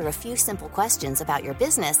can answer a few simple questions about your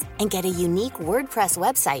business and get a unique WordPress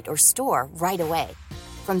website or store right away.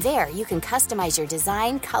 From there, you can customize your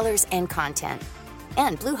design, colors, and content.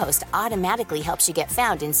 And Bluehost automatically helps you get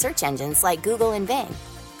found in search engines like Google and Bing.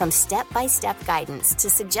 From step-by-step guidance to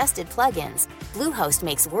suggested plugins, Bluehost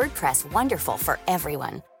makes WordPress wonderful for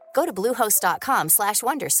everyone. Go to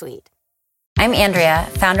bluehost.com/wondersuite. I'm Andrea,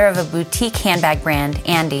 founder of a boutique handbag brand,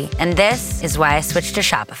 Andy, and this is why I switched to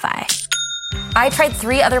Shopify. I tried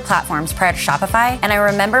 3 other platforms prior to Shopify, and I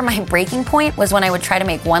remember my breaking point was when I would try to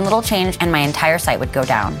make one little change and my entire site would go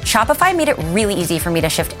down. Shopify made it really easy for me to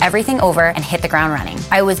shift everything over and hit the ground running.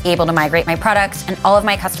 I was able to migrate my products and all of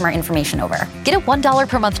my customer information over. Get a $1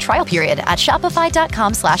 per month trial period at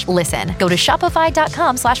shopify.com/listen. Go to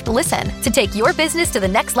shopify.com/listen to take your business to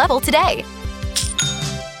the next level today.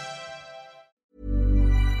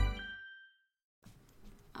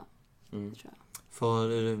 För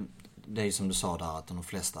det är ju som du sa där, att de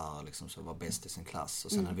flesta liksom så var bäst i sin klass.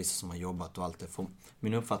 Och sen är det vissa som har jobbat och allt det. För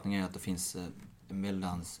min uppfattning är att det finns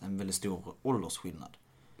en väldigt stor åldersskillnad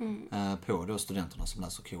på då studenterna som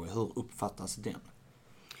läser KI. Hur uppfattas den?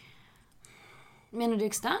 Menar du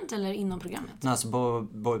externt eller inom programmet? Nej, alltså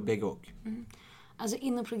bägge och. Alltså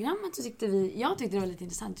inom programmet så jag tyckte det var lite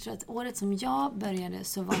intressant. Jag tror att året som jag började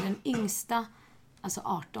så var den yngsta, alltså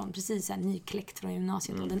 18, precis så här nykläckt från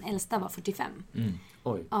gymnasiet, och den äldsta var 45.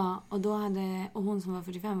 Oj. Ja, och hon som var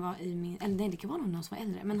 45 var i min, eller nej, det kan vara någon som var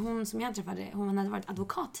äldre, men hon som jag träffade, hon hade varit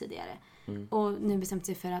advokat tidigare och nu bestämt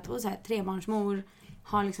sig för att, och så här, 3-barnsmor,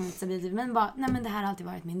 har liksom ett stabilt liv, men bara, nej men det här har alltid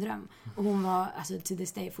varit min dröm. Och hon var, alltså till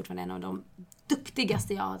this day, fortfarande en av de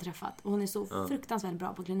duktigaste jag har träffat, och hon är så fruktansvärt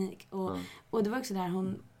bra på klinik. Och det var också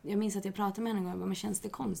där jag minns att jag pratade med henne en gång, men känns det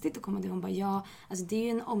konstigt att komma dit? Hon bara, ja, alltså det är ju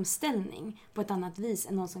en omställning på ett annat vis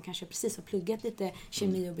än någon som kanske precis har pluggat lite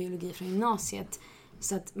kemi och biologi från gymnasiet.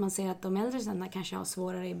 Så att man ser att de äldre studenterna kanske har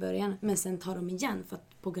svårare i början, men sen tar de igen för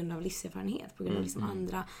att, på grund av livserfarenhet, på grund av liksom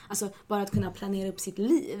andra, alltså bara att kunna planera upp sitt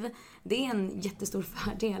liv, det är en jättestor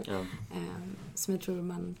fördel som jag tror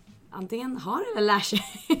man antingen har eller lär sig.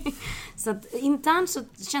 Så att internt så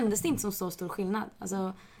kändes det inte som så stor skillnad.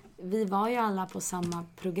 Alltså vi var ju alla på samma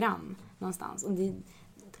program någonstans, och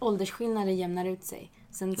åldersskillnader jämnar ut sig.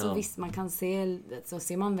 Sen så visst, man kan se, så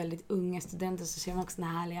ser man väldigt unga studenter, så ser man också den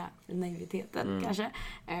här härliga naiviteten kanske.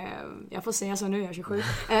 Jag får säga så nu, jag är 27.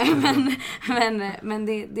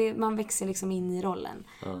 men man växer liksom in i rollen.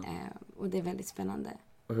 Och det är väldigt spännande.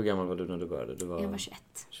 Och hur gammal var du när du började? Jag var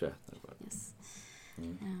 21. 21 när du började. Yes.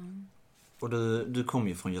 Och du kom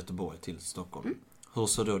ju från Göteborg till Stockholm. Hur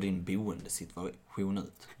såg då din boendesituation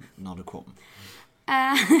ut när du kom?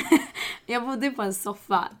 Jag bodde på en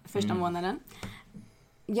soffa första månaden.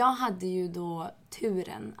 Jag hade ju då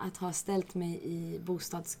turen att ha ställt mig i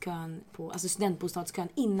bostadskön alltså studentbostadskön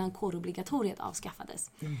innan kårobligatoriet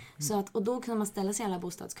avskaffades. Så att, och då kunde man ställa sig i alla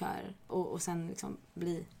bostadsköer och sen liksom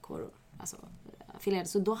bli affilierad.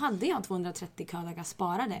 Så då hade jag 230 ködagar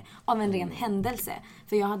sparade av en ren händelse.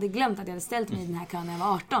 För jag hade glömt att jag hade ställt mig i den här kön när jag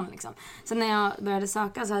var 18. Liksom. Så när jag började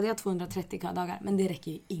söka så hade jag 230 ködagar. Men det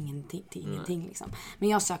räcker ju ingenting till ingenting. Liksom. Men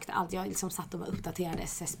jag sökte allt. Jag liksom satt och var uppdaterade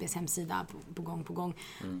SSBs hemsida på gång.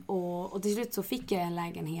 Och till slut så fick jag en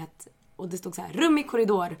lägenhet. Och det stod så här: rum i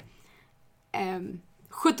korridor.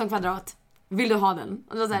 17 kvadrat. Vill du ha den?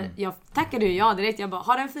 Och då så här, jag tackade ju ja direkt. Jag bara,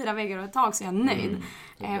 har den 4 väggar och ett tak så är jag nöjd.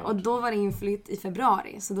 Och då var det inflytt i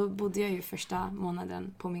februari. Så då bodde jag ju första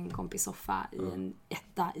månaden på min kompis soffa i en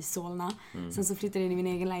etta i Solna. Sen så flyttade jag in i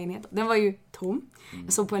min egen lägenhet. Den var ju tom.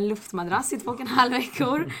 Jag sov på en luftmadrass i 2,5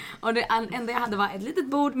 veckor. Och det enda jag hade var ett litet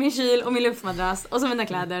bord, min kyl och min luftmadrass. Och så mina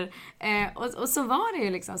kläder. Och så var det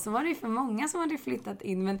ju liksom. Så var det ju för många som hade flyttat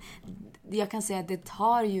in. Men jag kan säga att det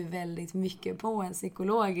tar ju väldigt mycket på en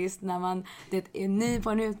psykologiskt när man det är ny på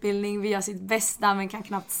en utbildning, vi gör sitt bästa men kan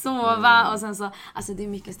knappt sova och sen så, alltså det är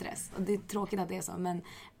mycket stress och det är tråkigt att det är så,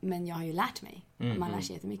 men jag har ju lärt mig. Man lär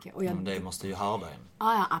sig jättemycket. Och det måste ju härda en.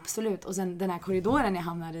 Ja, absolut. Och sen den här korridoren jag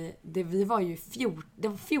hamnade i, det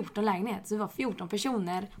var 14 lägenheter, så vi var 14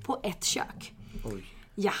 personer på ett kök. Oj.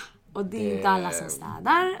 Ja. Och det är inte alla som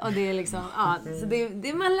städar. Och det är liksom, så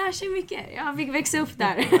det man lär sig mycket. Jag fick växa upp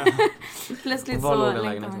där. Plötsligt var så låg den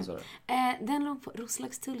lägenheten, sa du? Den låg på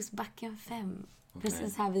Roslagstullsbacken 5.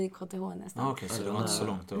 Precis här vid KTH nästan. Okej, så det var inte så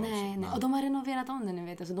långt då. Nej. Och de har renoverat om den nu,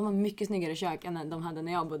 vet jag. Så de har mycket snyggare kök än de hade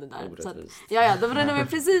när jag bodde där. Så att, de renoverade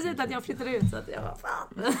precis efter att jag flyttade ut. Så att jag var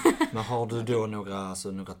fan. Men har du då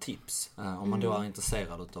några tips? Om man då är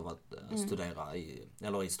intresserad av att studera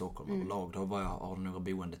i Stockholm överlag, då har du några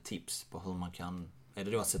boende tips på hur man kan... Är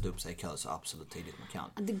det då att sätta upp sig i kö så absolut tidigt man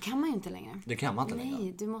kan? Det kan man ju inte längre. Det kan man inte längre?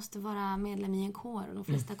 Nej, du måste vara medlem i en kår. Och de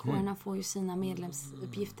flesta kårerna får ju sina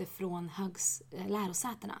medlemsuppgifter från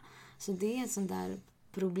lärosätena. Så det är ett sånt där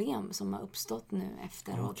problem som har uppstått nu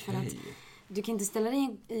efteråt. För att du kan inte ställa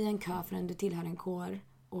dig i en kö förrän du tillhör en kår.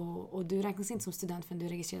 Och du räknas inte som student förrän du är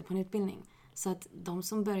registrerad på en utbildning. Så att de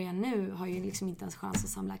som börjar nu har ju liksom inte ens chans att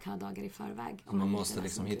samla ködagar i förväg. Man måste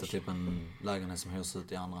liksom hitta typ en lägenhet som hyrs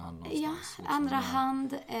ut i andra hand någonstans. Ja, andra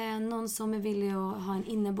hand. Någon som är villig att ha en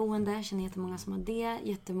inneboende. Känner jättemånga som har det.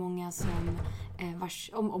 Jättemånga som,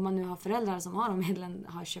 om man nu har föräldrar som har de medlen,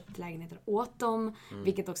 har köpt lägenheter åt dem.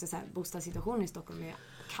 Vilket också är så här, bostadssituationen i Stockholm är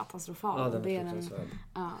katastrofal. Ja, det är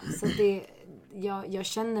så jag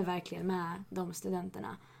känner verkligen med de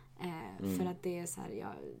studenterna. För att det är så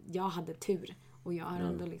här, jag hade tur. Och jag har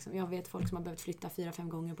ändå liksom, jag vet folk som har behövt flytta 4-5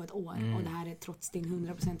 gånger på ett år. Och det här är trots din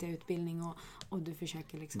 100% utbildning och du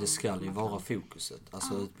försöker liksom... Det ska ju vara fokuset,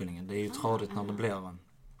 alltså utbildningen. Det är ju tradigt när det blir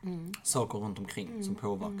saker runt omkring som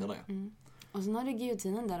påverkar det. Och sen har du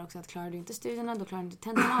giotinen där också, att klarar du inte studierna, då klarar du inte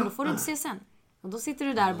tentorna och då får du inte CSN. Och då sitter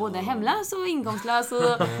du där både hemlös och inkomstlös. Och,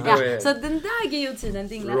 så att den där giotinen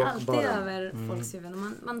dinglar alltid över folks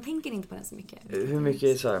huvuden. Man tänker inte på den så mycket. Hur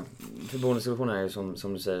mycket så här, för boendesituationen är ju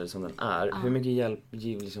som du säger som den är. Hur mycket hjälp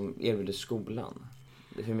erbjuder skolan?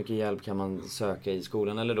 Hur mycket hjälp kan man söka i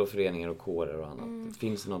skolan eller då föreningar och kårer och annat?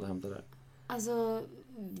 Finns det något att hämta där? Alltså,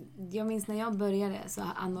 jag minns när jag började så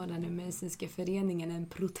anordnade Medicinska föreningen en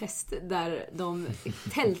protest där de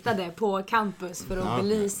tältade på campus för att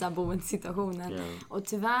belysa boendesituationen. Och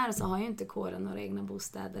tyvärr så har ju inte kåren några egna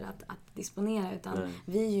bostäder att disponera, utan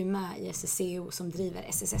vi är ju med i SSCO som driver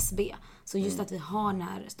SSSB. Så just att vi har den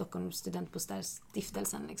här Stockholms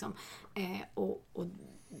studentbostadsstiftelsen liksom, och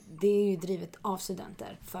det är ju drivet av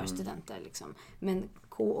studenter, för studenter liksom. Men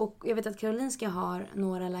och jag vet att Karolinska har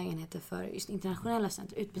några lägenheter för just internationella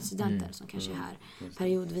studenter, utbytesstudenter som kanske är här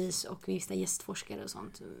periodvis och vissa gästforskare och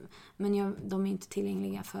sånt. Men de är inte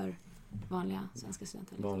tillgängliga för vanliga svenska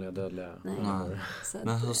studenter. Liksom. Vanliga dödliga. Nej.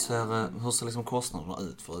 Men hur ser liksom kostnaderna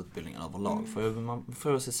ut för utbildningen överlag? För man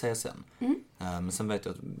får se CSN. Men sen vet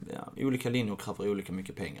jag att olika linjer kräver olika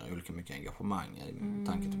mycket pengar, olika mycket engagemang i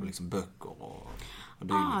tanke på liksom böcker och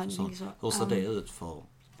dylikt. Så. Hur ser det ut för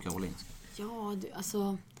Karolinska? Ja,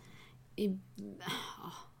 alltså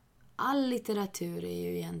all litteratur är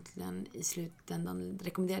ju egentligen i slutändan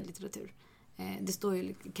rekommenderad litteratur. Det står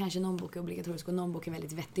ju kanske någon bok är obligatorisk och någon bok är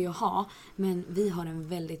väldigt vettig att ha, men vi har en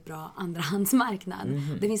väldigt bra andrahandsmarknad.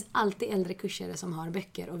 Det finns alltid äldre kursare som har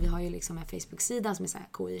böcker och vi har ju liksom en Facebook-sida som är så här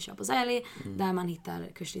KI köp och sälj där man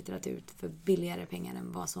hittar kurslitteratur för billigare pengar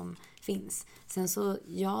än vad som finns. Sen så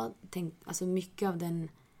jag tänkte, alltså mycket av den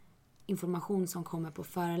information som kommer på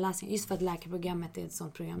föreläsningar. Just för att Läkarprogrammet är ett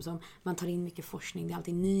sånt program som man tar in mycket forskning. Det är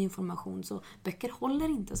alltid ny information. Så böcker håller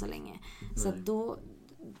inte så länge. Så att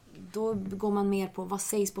då går man mer på vad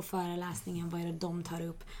sägs på föreläsningen. Vad är det de tar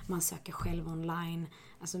upp. Man söker själv online.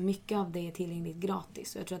 Alltså mycket av det är tillgängligt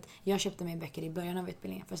gratis. Så jag tror att jag köpte mig böcker i början av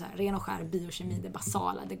utbildningen. För så här, ren och skär biokemi, det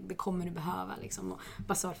basala. Det kommer du behöva liksom. Och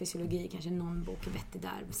basal fysiologi, kanske någon bok är vettig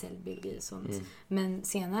där. Cellbiologi och sånt. Men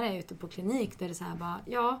senare är jag ute på klinik där det är så här bara,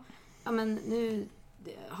 ja men nu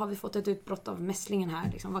har vi fått ett utbrott av mässlingen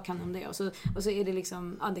här liksom, vad kan du om det? Och så är det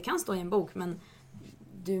liksom, det kan stå i en bok, men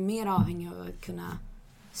du är mer avhängig av att kunna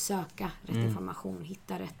söka rätt information,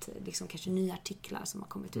 hitta rätt liksom, kanske nya artiklar som har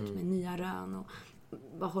kommit ut med nya rön och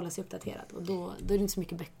bara hålla sig uppdaterad. Och då är det inte så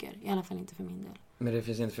mycket böcker, i alla fall inte för min del. Men det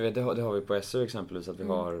finns inte, för det har vi på SU exempelvis, att vi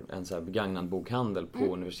har en så här begagnad bokhandel på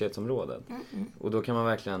universitetsområdet. Och då kan man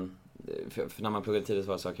verkligen, för när man pluggade tidigt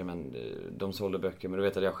var det saker, men de sålde böcker, men du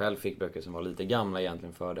vet att jag själv fick böcker som var lite gamla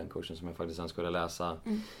egentligen för den kursen som jag faktiskt sen skulle läsa.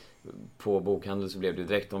 På bokhandel så blev det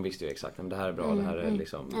direkt, de visste ju exakt, men det här är bra, det här är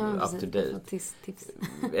liksom up to date. Tips.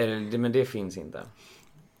 Men det finns inte.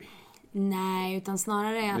 Nej, utan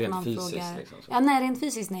snarare att rent man fysiskt, frågar... liksom, så. Ja, nej, rent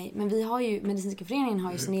fysiskt nej. Men vi har ju, Medicinska föreningen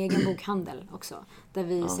har ju sin egen bokhandel också. Där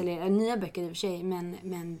vi säljer nya böcker i och för sig,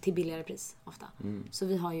 men till billigare pris ofta. Så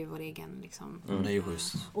vi har ju vår egen liksom... Det är ju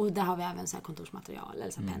schysst. Och där har vi även så här kontorsmaterial,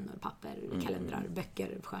 eller så här pennor, papper, kalendrar,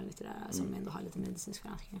 böcker, skönlitterära som ändå har lite medicinsk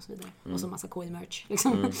förankring och så vidare. Och så massa KI-merch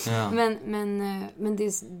liksom. Men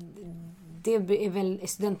det är väl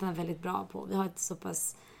studenterna väldigt bra på. Vi har ett så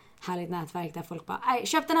pass härligt nätverk där folk bara, nej,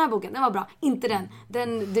 köp den här boken, den var bra, inte den.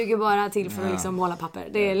 Den duger bara till för att liksom måla papper.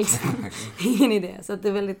 Det är liksom ingen idé. Så att det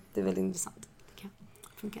är väldigt intressant. Det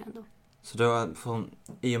funkar ändå. Så då,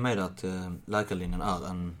 i och med att läkarlinjen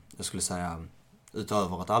är jag skulle säga,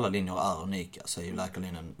 utöver att alla linjer är unika, så är ju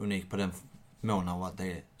läkarlinjen unik på den mån av att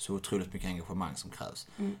det är så otroligt mycket engagemang som krävs.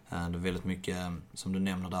 Det är väldigt mycket, som du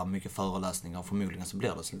nämner där, mycket föreläsningar, och förmodligen så blir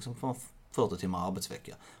det liksom för 40 timmar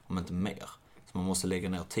arbetsvecka, om inte mer. Så man måste lägga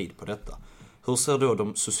ner tid på detta. Hur ser då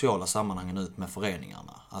de sociala sammanhangen ut med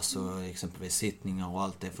föreningarna? Alltså exempelvis sittningar och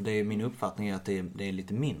allt det. För det är min uppfattning är att det är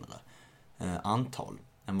lite mindre antal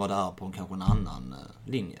än vad det är på kanske en annan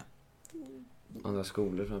linje. Andra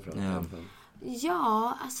skolor framförallt.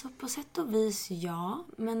 Ja, alltså på sätt och vis ja.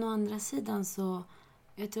 Men å andra sidan så...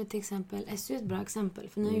 Jag tror till exempel, SU är ett bra exempel.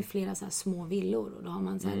 För nu är ju flera så här små villor. Och då har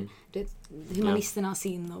man så här, humanisterna har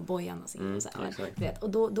sin och bojan har sin. Och, så här, och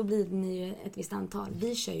då blir det ju ett visst antal.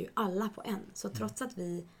 Vi kör ju alla på en. Så trots att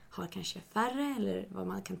vi har kanske färre eller vad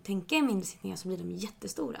man kan tänka i mindre sittningar, så blir de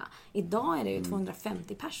jättestora. Idag är det ju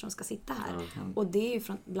 250 personer som ska sitta här. Och det är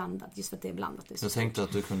ju blandat, just för att det är blandat. Jag tänkte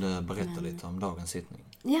att du kunde berätta lite om dagens sittning.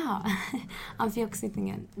 Ja,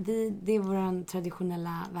 amfioxsittningen. Det är vår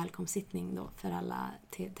traditionella välkomstsittning då för alla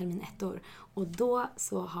termin 1-år. Och då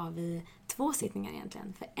så har vi 2 sittningar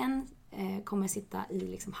egentligen. För en kommer sitta i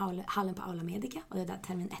liksom hallen på Aula Medica, och det är där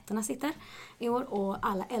termin 1-orna sitter i år, och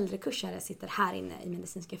alla äldre kursare sitter här inne i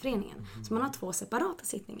Medicinska föreningen. Så man har 2 separata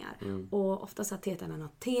sittningar. Och ofta så har teaterna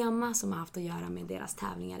något tema som har haft att göra med deras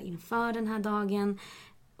tävlingar inför den här dagen.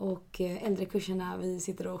 Och äldrekurserna, vi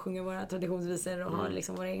sitter och sjunger våra traditionsvisor och har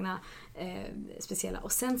liksom våra egna speciella.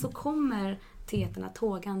 Och sen så kommer teaterna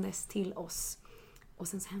tågandes till oss. Och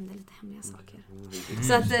sen så händer lite hemliga saker.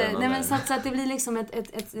 Så att det blir liksom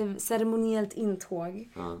ett ceremoniellt intåg.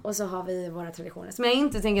 Och så har vi våra traditioner som jag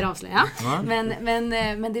inte tänker avslöja. Men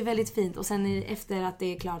det är väldigt fint. Och sen efter att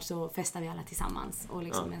det är klart så festar vi alla tillsammans. Och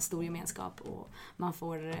liksom en stor gemenskap. Och man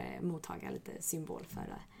får mottaga lite symbol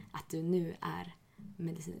för att du nu är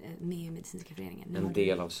med i Medicinska föreningen. En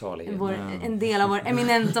del av saligheten. En del av vår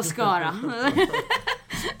eminenta skara.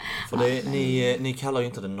 För ni kallar ju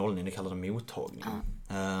inte det nollning, ni kallar det mottagning.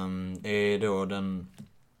 Är då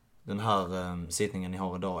den här sittningen ni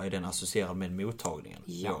har idag, är den associerad med mottagningen?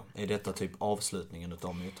 Ja. Är detta typ avslutningen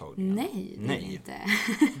utav mottagningen? Nej, det är inte.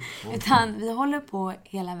 Utan vi håller på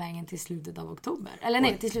hela vägen till slutet av oktober. Eller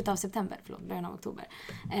nej, till slutet av september, början av oktober.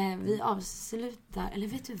 Vi avslutar, eller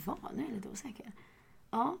vet du vad? Nu är jag lite osäker.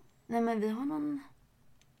 Ja, nej men vi har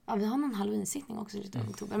någon halloween-sittning också i slutet av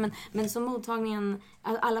oktober. Men så mottagningen,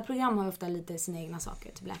 alla program har ju ofta lite sina egna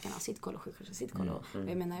saker. Typ läkarna har sitt koll och sjuksköterskor sitt koll.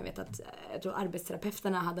 Jag vet att jag tror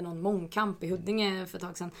arbetsterapeuterna hade någon mångkamp i Huddinge för ett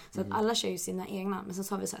tag sedan. Så att alla kör ju sina egna. Men sen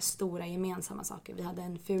så har vi så här stora gemensamma saker. Vi hade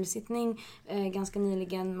en fulsittning ganska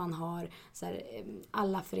nyligen. Man har så här,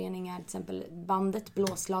 alla föreningar, till exempel bandet,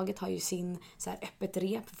 blåslaget har ju sin så här öppet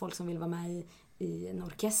rep för folk som vill vara med i en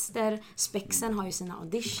orkester. Spexen har ju sina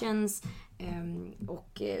auditions.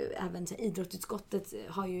 Och även så idrottsutskottet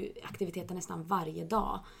har ju aktiviteter nästan varje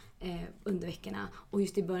dag under veckorna. Och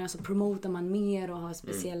just i början så promotar man mer och har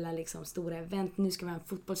speciella liksom, stora event. Nu ska vi ha en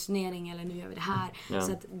fotbollsturnering eller nu gör vi det här.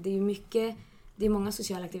 Så att det är mycket... Det är många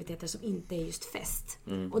sociala aktiviteter som inte är just fest.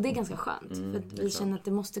 Och det är ganska skönt. För att vi känner att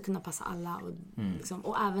det måste kunna passa alla. Och, liksom,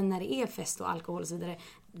 och även när det är fest och alkohol och så vidare.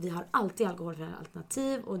 Vi har alltid alkohol för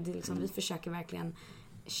alternativ. Och det, liksom, vi försöker verkligen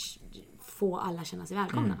få alla känna sig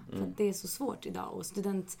välkomna. För att det är så svårt idag. Och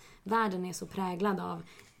studentvärlden är så präglad av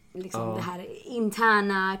liksom det här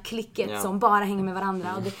interna klicket som bara hänger med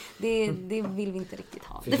varandra. Och det vill vi inte riktigt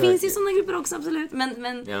ha. Det finns ju sådana grupper också, absolut.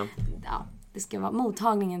 Men det ska vara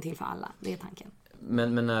mottagningen till för alla. Det är tanken.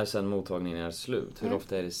 Men när sen mottagningen är slut, hur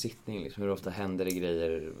ofta är det sittning? Liksom? Hur ofta händer det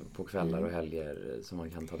grejer på kvällar och helger som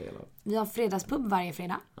man kan ta del av? Vi har fredagspub varje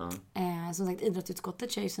fredag. Som sagt,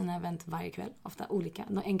 idrottsutskottet kör ju sina event varje kväll. Ofta olika.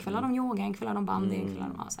 En kväll har de yoga, en kväll har de bandy, en kväll har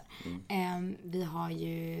de hasar. Vi har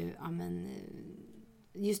ju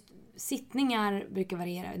just sittningar brukar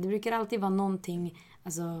variera. Det brukar alltid vara någonting,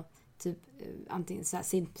 alltså typ antingen så här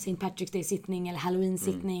St. Patrick's Day-sittning eller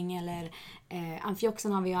Halloween-sittning eller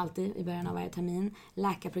amfioxen har vi ju alltid i början av varje termin.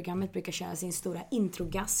 Läkarprogrammet brukar köra sin stora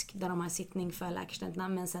introgask där de har sittning för läkarstudenterna,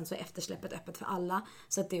 men sen så är eftersläppet öppet för alla,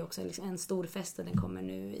 så att det är också liksom en stor fest och den kommer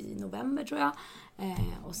nu i november tror jag.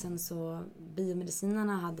 Och sen så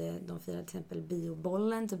biomedicinerna de firade till exempel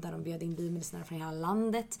biobollen typ, där de bjöd in biomedicinare från hela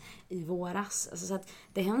landet i våras. Alltså, så att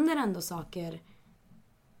det händer ändå saker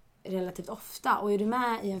relativt ofta. Och är du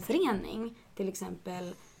med i en förening, till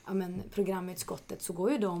exempel programutskottet, så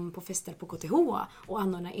går ju de på fester på KTH och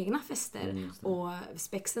anordnar egna fester. Och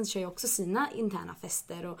Spexen kör ju också sina interna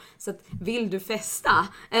fester. Och, så att vill du festa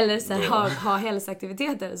eller så här, ha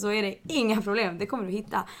hälsoaktiviteter, så är det inga problem. Det kommer du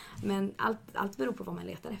hitta. Men allt beror på vad man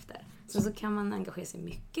letar efter. Så kan man engagera sig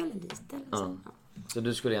mycket eller lite. Eller så. Ja. Så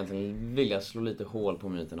du skulle egentligen vilja slå lite hål på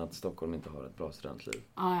myten att Stockholm inte har ett bra studentliv?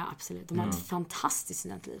 Ja, absolut. De har ett fantastiskt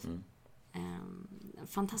studentliv.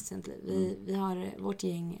 Fantastiskt liv. Vi har vårt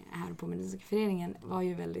gäng här på medicinska föreningen var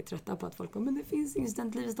ju väldigt trötta på att folk men det finns ingen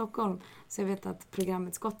studentliv i Stockholm. Så jag vet att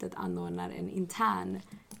programutskottet anordnar en intern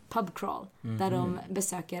pubcrawl där de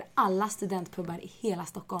besöker alla studentpubbar i hela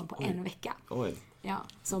Stockholm på en vecka. Oj. Ja,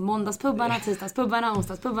 så måndagspubbarna, tisdagspubbarna,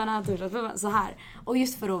 onsdagspubbarna, torsdagspubbarna, så här. Och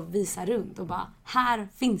just för att visa runt och bara, här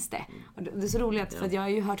finns det. Och det är så roligt för att jag har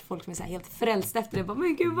ju hört folk som är så här helt frälst efter det. Bara,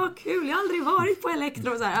 men gud vad kul, jag har aldrig varit på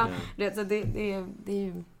Elektro. Så här. Ja, så det är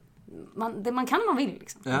ju, man kan om man vill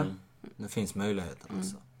liksom. Ja, det finns möjligheter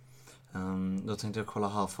alltså. Då tänkte jag kolla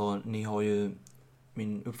här, för ni har ju,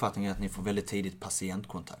 min uppfattning är att ni får väldigt tidigt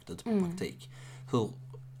patientkontakt ute på praktik.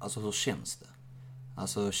 Hur känns det?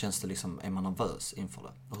 Alltså känns det liksom, är man nervös inför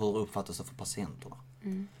det? Och hur uppfattas det för patienterna?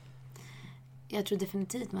 Jag tror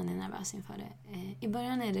definitivt man är nervös inför det. I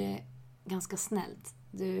början är det ganska snällt.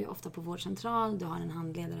 Du är ofta på vårdcentral, du har en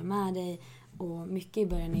handledare med dig. Och mycket i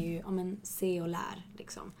början är ju, se och lär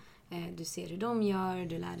liksom. Du ser hur de gör,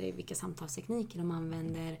 du lär dig vilka samtalstekniker de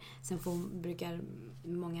använder. Sen brukar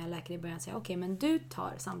många läkare i början säga, okej, men du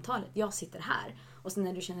tar samtalet, jag sitter här. Och sen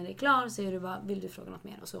när du känner dig klar så är du bara, vill du fråga något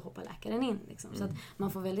mer? Och så hoppar läkaren in. Liksom. Så att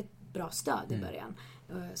man får väldigt bra stöd i början.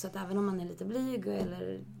 Så att även om man är lite blyg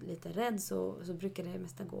eller lite rädd så brukar det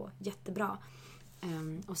mesta gå jättebra.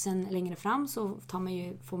 Och sen längre fram så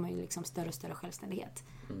får man ju liksom större och större självständighet.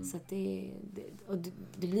 Så att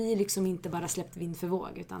det blir liksom inte bara släppt vind för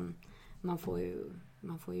våg, utan man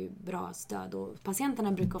får ju bra stöd. Och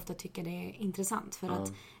patienterna brukar ofta tycka det är intressant. För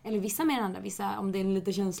att, eller vissa mer än andra. Vissa, om det är en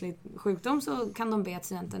lite känslig sjukdom så kan de be att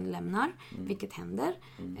studenten lämnar. Vilket händer.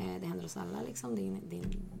 Det händer hos alla. Liksom.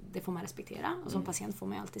 Det får man respektera. Och som patient får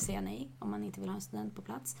man ju alltid säga nej om man inte vill ha en student på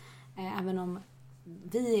plats. Även om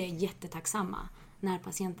vi är jättetacksamma när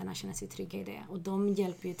patienterna känner sig trygga i det. Och de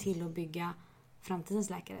hjälper ju till att bygga framtidens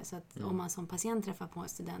läkare. Så att om man som patient träffar på en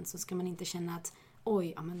student så ska man inte känna att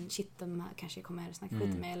oj, men shit, de kanske kommer snacka skit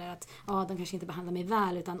med mig, eller att de kanske inte behandlar mig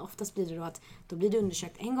väl, utan oftast blir det då att då blir du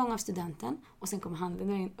undersökt en gång av studenten och sen kommer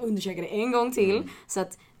handledaren undersöka dig en gång till så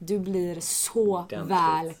att du blir så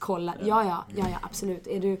väl kollad. Ja, absolut.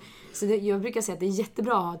 Jag brukar säga att det är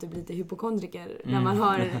jättebra att ha typ lite hypokondriker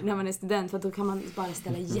när man är student, för att då kan man bara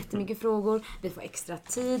ställa jättemycket frågor, vi får extra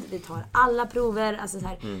tid, vi tar alla prover, alltså så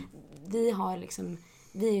här,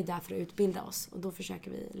 vi är där för att utbilda oss och då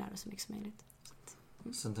försöker vi lära oss så mycket som möjligt.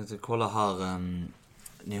 Sen tänkte jag kolla här,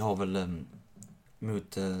 ni har väl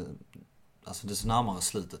mot alltså det är så närmare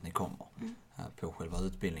slutet ni kommer på själva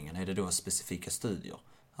utbildningen. Är det då specifika studier?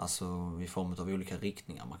 Alltså i form av olika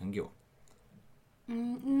riktningar man kan gå?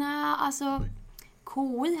 Nej, alltså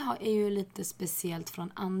KI är ju lite speciellt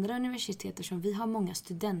från andra universiteter som vi har många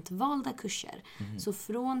studentvalda kurser. Så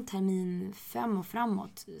från termin 5 och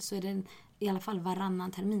framåt så är det i alla fall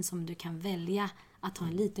varannan termin som du kan välja att ha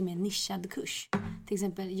en lite mer nischad kurs. Till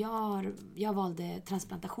exempel, jag valde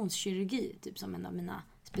transplantationskirurgi typ som en av mina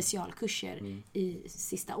specialkurser i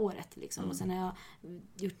sista året. Liksom. Och sen har jag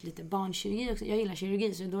gjort lite barnkirurgi också. Jag gillar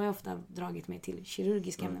kirurgi, så då har jag ofta dragit mig till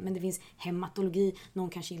kirurgiska ämnen. Men det finns hematologi, någon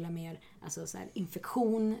kanske gillar mer alltså så här,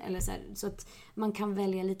 infektion. Eller så att man kan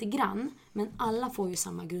välja lite grann. Men alla får ju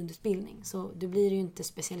samma grundutbildning. Så du blir ju inte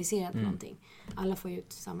specialiserad på någonting. Alla får ju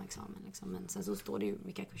ut samma examen. Liksom. Men sen så står det ju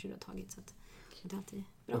vilka kurser du har tagit. Så att det är alltid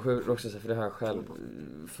bra. Jag också för det har jag själv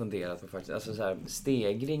funderat på faktiskt. Alltså så här,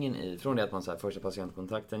 stegringen från det att man så här, första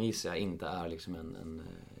patientkontakten gissar jag inte är liksom en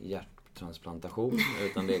hjärttransplantation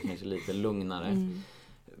utan det är kanske lite lugnare.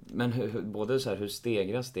 Men både så här, hur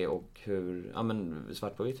stegras det och hur,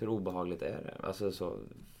 svart på vitt, hur obehagligt är det? Alltså så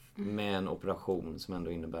med en operation som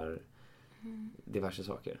ändå innebär diverse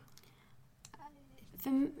saker.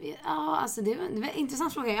 Alltså det var en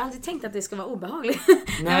intressant fråga. Jag har aldrig tänkt att det ska vara obehagligt. Och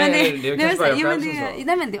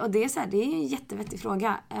det är så här, det är en jättevettig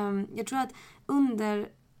fråga. Jag tror att under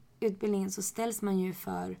utbildningen så ställs man ju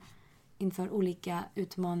inför olika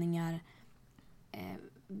utmaningar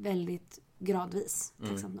väldigt gradvis,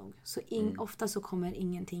 tacksamt nog. Så ofta så kommer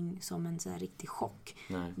ingenting som en så här riktig chock.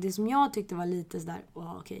 Nej. Det som jag tyckte var lite sådär,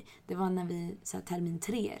 det var när vi så här, termin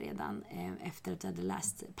 3 redan, efter att jag hade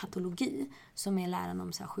läst patologi, som är läran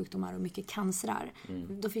om så här, sjukdomar och mycket cancrar.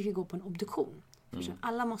 Då fick vi gå på en obduktion.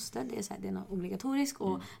 Alla måste, det är, så här, det är något obligatoriskt,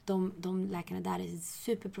 och de läkarna där är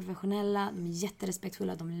superprofessionella, de är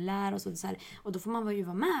jätterespektfulla, de lär oss, och så här, och då får man ju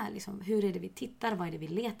vara med liksom, hur är det vi tittar, vad är det vi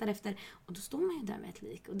letar efter, och då står man ju där med ett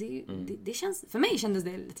lik, och det känns, för mig kändes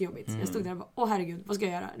det lite jobbigt. Jag stod där och bara, herregud, vad ska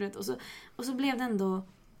jag göra? Och så blev det ändå,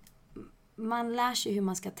 man lär sig hur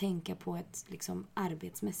man ska tänka på ett liksom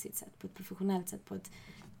arbetsmässigt sätt, på ett professionellt sätt, på ett,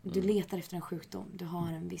 du letar efter en sjukdom, du har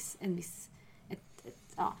en viss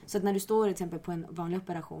så att när du står till exempel på en vanlig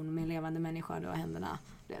operation med en levande människa, du har händerna,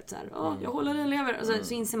 så här, jag håller en lever, och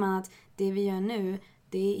så inser man att det vi gör nu,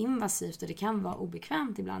 det är invasivt och det kan vara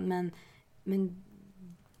obekvämt ibland, men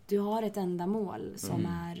du har ett enda mål som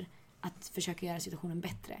är att försöka göra situationen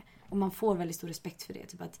bättre, och man får väldigt stor respekt för det,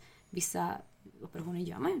 typ att vissa operationer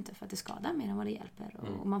gör man ju inte för att det skadar mer än vad det hjälper,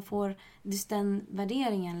 och man får, just den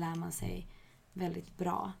värderingen lär man sig väldigt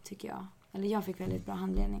bra, tycker jag. Eller jag fick väldigt bra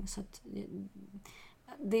handledning, så att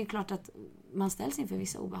det är klart att man ställs inför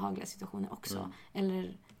vissa obehagliga situationer också.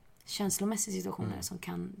 Eller känslomässiga situationer som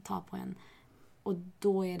kan ta på en. Och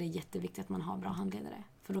då är det jätteviktigt att man har bra handledare.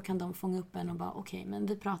 För då kan de fånga upp en och bara, okej, men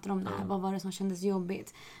vi pratar om det här. Vad var det som kändes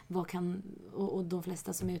jobbigt? Och de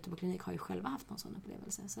flesta som är ute på klinik har ju själva haft någon sån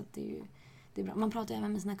upplevelse. Så att det är bra. Man pratar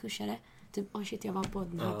även med sina kursare. Typ, jag var på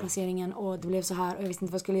den här placeringen och det blev så här och jag visste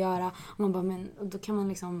inte vad jag skulle göra. Och man bara, och då kan man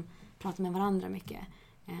liksom prata med varandra mycket.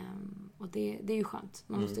 Och det är ju skönt.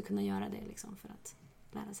 Man måste kunna göra det liksom för att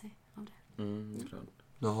lära sig av det.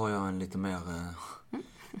 Då har jag en lite mer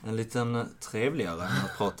en liten trevligare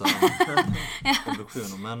att prata om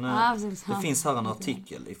obduktioner. Men det finns här en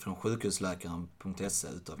artikel ifrån sjukhusläkaren.se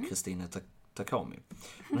utav Kristine Takami.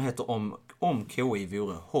 Den heter om KI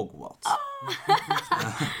vore Hogwarts.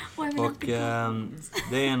 Och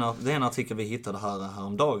det är en artikel vi hittade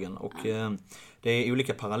häromdagen, och det är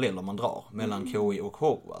olika paralleller man drar mellan KI och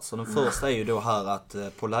Hogwarts. Så den första är ju då här att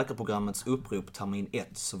på Läkarprogrammets upprop termin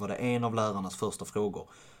 1 så var det en av lärarnas första frågor: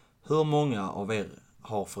 hur många av er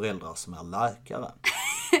har föräldrar som är läkare?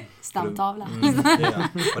 Stamtavla.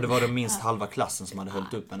 Och det var det minst halva klassen som hade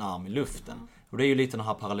hållit upp en arm i luften. Och det är ju lite den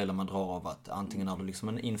här parallellen man drar av att antingen är du liksom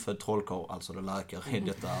en infödd trollkarl, alltså det läkare i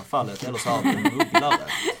detta fallet, eller så är du en mugglare.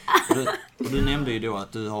 Och du nämnde ju då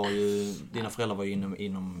att dina föräldrar var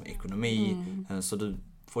inom ekonomi, så du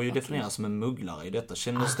får ju definieras som en mugglare i detta.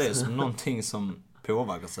 Kändes det som någonting som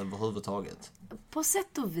påverkas överhuvudtaget? På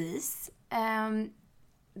sätt och vis.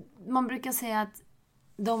 Man brukar säga att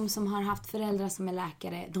de som har haft föräldrar som är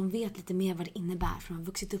läkare, de vet lite mer vad det innebär för de har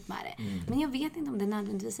vuxit upp med det. Men jag vet inte om det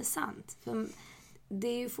nödvändigtvis är sant. För det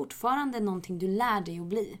är ju fortfarande någonting du lär dig att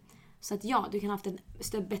bli. Så att du kan ha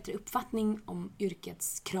haft en bättre uppfattning om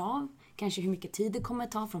yrkets krav. Kanske hur mycket tid det kommer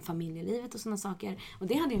ta från familjelivet och sådana saker. Och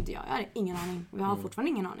det hade ju inte jag. Jag hade ingen aning. Jag har fortfarande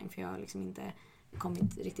ingen aning, för jag har liksom inte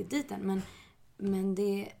kommit riktigt dit än. Men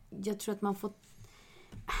jag tror att man får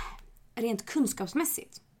rent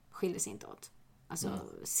kunskapsmässigt skiljer sig inte åt. Alltså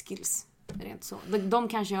skills, rent så. De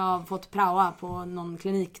kanske har fått praoa på någon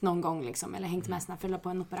klinik någon gång liksom, eller hängt med sina föräldrar på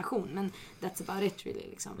en operation, men that's about it really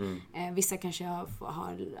liksom. Vissa kanske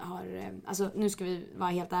har alltså nu ska vi vara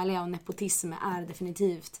helt ärliga, och nepotism är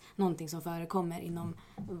definitivt någonting som förekommer inom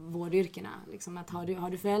vårdyrkena liksom, att har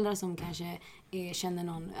du föräldrar som kanske känner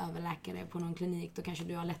någon överläkare på någon klinik, då kanske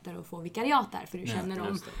du har lättare att få vikariat där, för du känner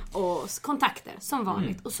dem och kontakter som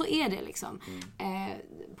vanligt, och så är det liksom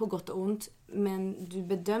på gott och ont. Men du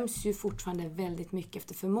bedöms ju fortfarande väldigt mycket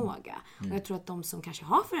efter förmåga. Och jag tror att de som kanske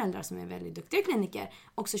har föräldrar som är väldigt duktiga kliniker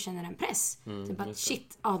också känner en press. Typ att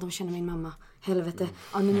shit, de känner min mamma. Helvete,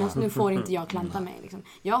 nu får inte jag klanta mig. Liksom.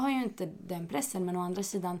 Jag har ju inte den pressen, men å andra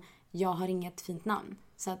sidan, jag har inget fint namn.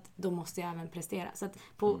 Så att då måste jag även prestera. Så att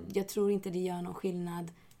jag tror inte det gör någon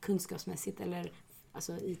skillnad kunskapsmässigt eller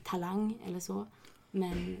alltså, i talang eller så.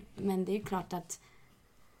 Men det är ju klart att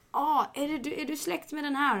är du släkt med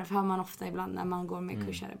den här? Hör man ofta ibland när man går med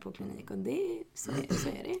kursare på klinik. Och så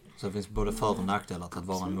är det. Så det finns både för- och nackdelar att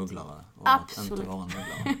vara en mugglare och att inte vara en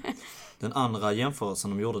mugglare. Den andra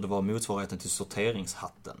jämförelsen de gjorde, det var motsvarigheten till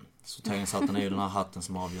sorteringshatten. Sorteringshatten är ju den här hatten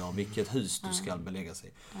som avgör vilket hus du ska beläggas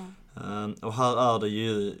i. Och här är det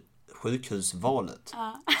ju sjukhusvalet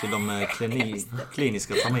till de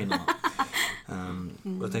kliniska terminerna.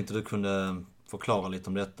 Och jag tänkte du kunde förklara lite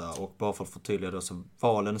om detta. Och bara för att förtydliga då, så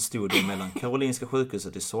valen stod då mellan Karolinska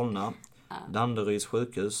sjukhuset i Solna, Danderyds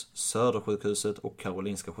sjukhus, Södersjukhuset och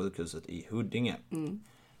Karolinska sjukhuset i Huddinge.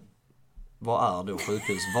 Vad är då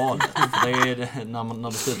sjukhusvalet? Det är det när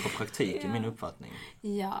du står på praktik, i min uppfattning.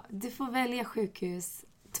 Ja, du får välja sjukhus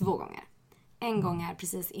 2 gånger. En gång är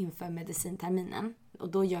precis inför medicinterminen. Och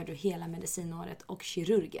då gör du hela medicinåret och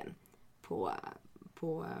kirurgen på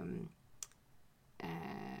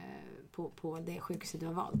det sjukhuset du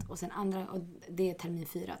har valt. Och sen andra, och det är termin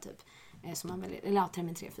 4 typ. Som man väljer, eller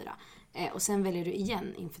termin 3-4. Och sen väljer du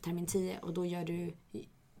igen inför termin 10. Och då gör du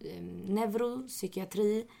neuro,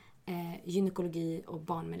 psykiatri, gynekologi och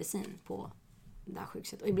barnmedicin på det här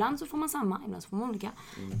sjukhuset. Och ibland så får man samma, ibland så får man olika.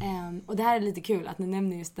 Och det här är lite kul att ni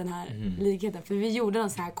nämner just den här likheten. För vi gjorde en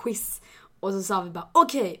sån här quiz. Och så sa vi bara,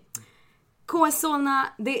 okej. KS Solna,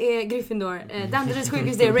 det är Gryffindor. Danderyds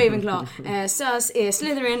sjukhus, det är Ravenclaw. SÖS är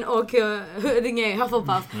Slytherin och Huddinge är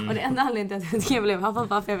Hufflepuff. Och det enda anledningen till att Huddinge blev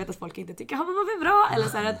Hufflepuff, jag vet att folk inte tycker Hufflepuff är bra. Eller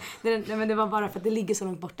så här att men det var bara för att det ligger så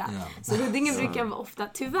långt borta. Så Huddinge brukar ofta,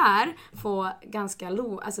 tyvärr, få ganska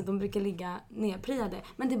alltså de brukar ligga nedpriade.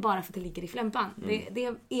 Men det är bara för att det ligger i flämpan. Det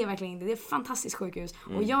är verkligen det är ett fantastiskt sjukhus.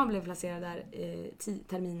 Och jag blev placerad där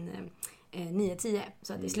termin 9-10,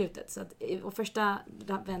 så att i slutet. Så att, och första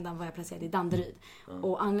vändan var jag placerad i Danderyd.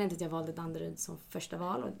 Och anledningen till att jag valde Danderyd som första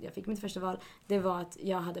val, och jag fick mitt första val, det var att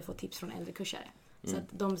jag hade fått tips från äldre kursare. Så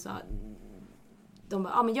att de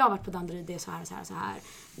bara, men jag har varit på Danderyd, det är så här.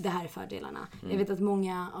 Det här är fördelarna. Jag vet att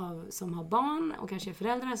många som har barn och kanske är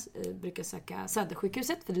föräldrar brukar söka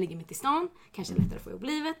Södersjukhuset, för det ligger mitt i stan. Kanske lättare att få ihop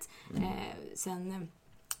livet. Sen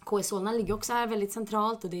KS Solna ligger också här väldigt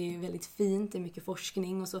centralt och det är väldigt fint, det är mycket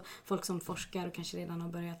forskning och så folk som forskar och kanske redan har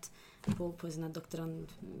börjat på sina doktorand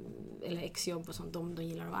eller exjobb och sånt, de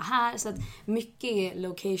gillar att vara här. Så att mycket är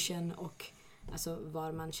location och alltså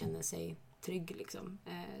var man känner sig trygg liksom.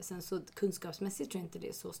 Sen så kunskapsmässigt tror jag inte det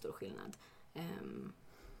är så stor skillnad.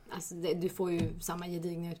 Alltså du får ju samma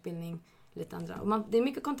gedigna utbildning, lite andra. Och det är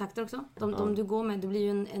mycket kontakter också. De du går med, du blir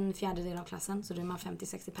ju en fjärdedel av klassen. Så då är man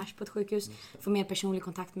 50-60 pers på ett sjukhus. Får mer personlig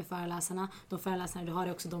kontakt med föreläsarna. De föreläsarna du har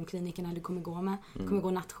är också de klinikerna du kommer gå med. Du kommer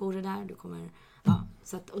gå nattjourer där. Du kommer,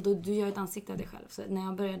 så att, och du gör ett ansikte av dig själv. Så när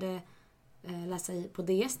jag började läsa på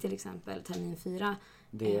DS till exempel, termin 4.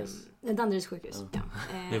 Danderyds sjukhus. Ja.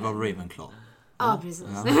 Det var Ravenclaw. Ja, precis.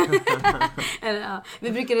 Eller,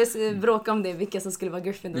 vi brukade bråka om det, vilka som skulle vara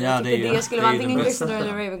Gryffindor. Jag tyckte det skulle vara antingen Gryffindor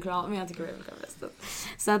eller Ravenclaw, men jag tycker Ravenclaw bäst.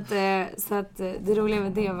 Så att det roliga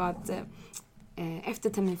med det var att efter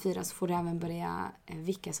termin 4 så får du även börja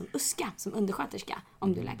vicka som USKA, som undersköterska,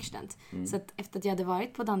 om du är läkarstudent. Så att efter att jag hade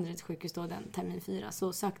varit på Danderyds sjukhus då, den termin 4,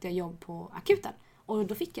 så sökte jag jobb på akuten. Och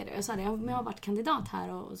då fick jag det. Jag sa det, jag har varit kandidat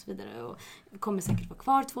här och så vidare. Och kommer säkert vara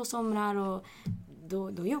kvar 2 somrar och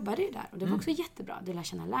då jobbade jag där. Och det var också jättebra. Du lär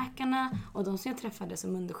känna läkarna. Och de som jag träffade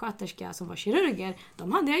som undersköterska som var kirurger,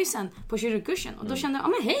 de hade jag ju sen på kirurgkursen. Och då kände jag,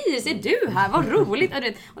 men hej, ser du här? Vad roligt.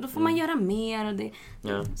 Och då får man göra mer. Och det,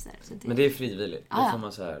 så men det är frivilligt. Då får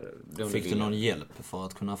man så här, fick du någon hjälp för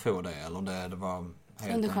att kunna få det? Eller det var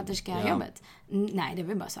undersköterska jobbet? Nej, det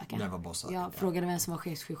var bara söka. Det var bara söka. Jag frågade vem som var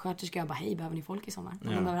chefssjuksköterska. Jag bara, hej, behöver ni folk i sommar? De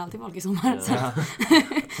behöver alltid folk i sommar.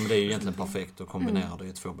 Men det är ju egentligen perfekt att kombinera det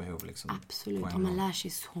i 2 behov liksom. Absolut, och man lär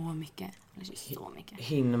sig så mycket.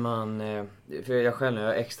 Hinner man, för jag själv när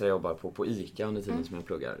jag extra jobbar på ICA under tiden som jag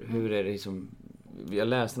pluggar. Hur är det liksom, jag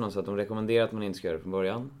läste någonstans att de rekommenderar att man inte ska göra det från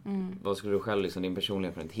början. Vad skulle du själv, liksom, din personliga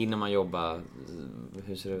erfarenhet, hinner man jobba,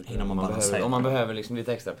 hur ser det ut? Om man behöver liksom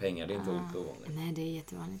lite extra pengar, det är inte ovanligt. Nej, det är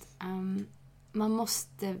jättevanligt. Man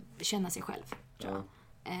måste känna sig själv, tror jag.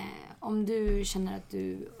 Om du känner att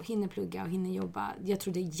du hinner plugga och hinner jobba, jag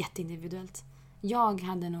tror det är jätteindividuellt. Jag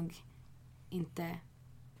hade nog inte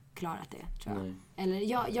klarat det, tror jag. Nej.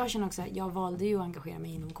 Eller jag känner också att jag valde ju att engagera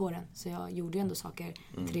mig inom kåren. Så jag gjorde ju ändå saker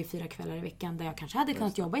 3-4 kvällar i veckan där jag kanske hade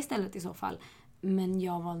kunnat jobba istället i så fall. Men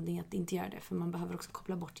jag valde att inte göra det, för man behöver också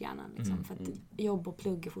koppla bort hjärnan. Liksom, för att jobb och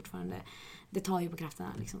plugg är fortfarande, det tar ju på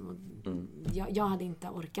krafterna. Liksom, och jag hade inte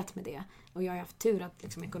orkat med det. Och jag har haft tur att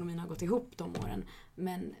liksom, ekonomin har gått ihop de åren.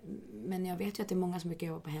 Men jag vet ju att det är många som brukar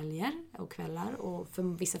jobba på helger och kvällar. Och för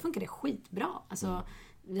vissa funkar det skitbra. Alltså,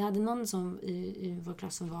 vi hade någon som i vår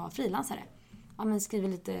klass som var frilansare. Ja, men skriver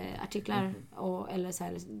lite artiklar eller så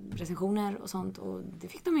här recensioner och sånt, och det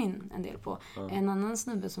fick de in en del på. En annan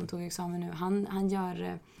snubbe som tog examen nu, han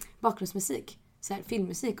gör bakgrundsmusik, så här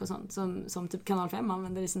filmmusik och sånt som typ Kanal 5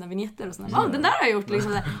 använder i sina vignetter och sånt. Den där har jag gjort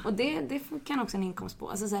liksom där. Och det kan också en inkomst på.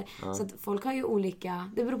 Alltså så här, så att folk har ju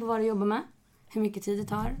olika, det beror på vad du jobbar med, hur mycket tid det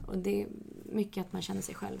tar, och det är mycket att man känner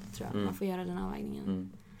sig själv, tror jag. Man får göra den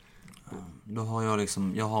avvägningen. Då har jag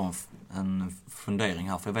liksom, jag har en fundering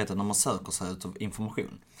här. För jag vet att när man söker sig ut av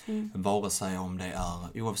information, vare sig om det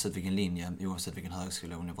är, oavsett vilken linje, oavsett vilken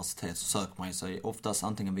högskola och universitet, så söker man sig oftast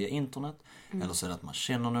antingen via internet, eller så är det att man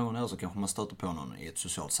känner någon, eller så kanske man stöter på någon i ett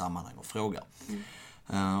socialt sammanhang och frågar.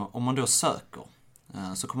 Om man då söker,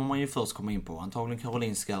 så kommer man ju först komma in på antagligen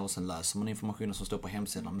Karolinska, och sen läser man informationen som står på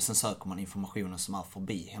hemsidan, men sen söker man informationen som är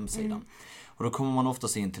förbi hemsidan. Och då kommer man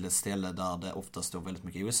oftast in till ett ställe där det oftast står väldigt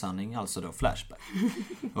mycket osanning, alltså då Flashback.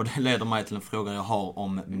 Och det leder mig till en fråga jag har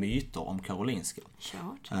om myter om Karolinska.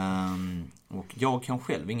 Och jag kan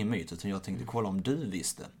själv ingen myt, utan jag tänkte kolla om du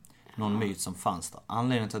visste någon myt som fanns där.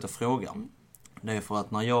 Anledningen till att jag frågar, det är för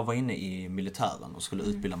att när jag var inne i militären och skulle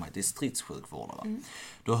utbilda mig till stridssjukvårdare,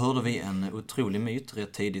 då hörde vi en otrolig myt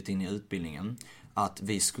rätt tidigt in i utbildningen, att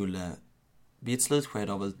vi skulle vid ett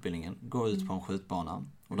slutskede av utbildningen gå ut på en skjutbana,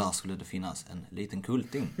 och där skulle det finnas en liten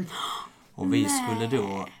kulting. Och vi skulle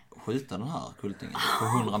då skjuta den här kultingen på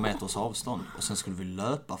 100 meters avstånd, och sen skulle vi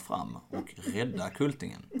löpa fram och rädda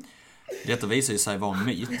kultingen. Detta visar ju sig vara en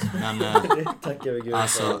myt, men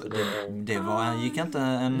alltså, det gick inte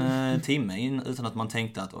en timme in utan att man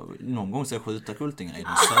tänkte att någon gång ska jag skjuta kultingen. Är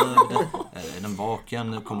den sövd? Är den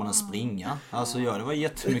vaken? Kommer den springa? Alltså det var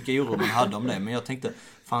jättemycket oro man hade om det, men jag tänkte,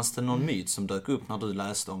 fanns det någon myt som dök upp när du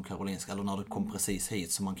läste om Karolinska, eller när du kom precis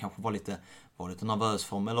hit, som man kanske var lite nervös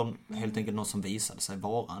för, eller helt enkelt något som visade sig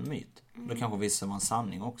vara en myt? Det kanske visade sig vara en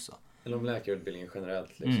sanning också. Eller om läkarutbildningen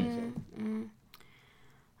generellt liksom.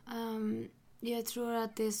 Jag tror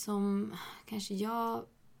att det som kanske jag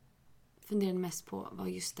funderade mest på var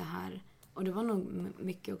just det här, och det var nog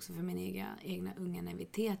mycket också för min egna unga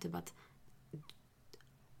naivitet, typ att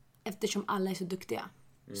eftersom alla är så duktiga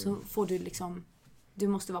så får du liksom, du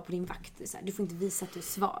måste vara på din vakt, så här, du får inte visa att du är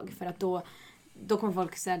svag, för att då kommer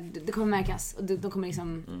folk så här, det kommer märkas, och de kommer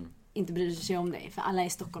liksom inte bryr sig om dig, för alla är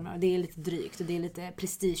stockholmare och det är lite drygt och det är lite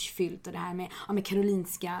prestigefyllt, och det här med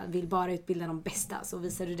Karolinska vill bara utbilda de bästa, så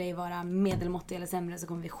visar du dig vara medelmåttig eller sämre så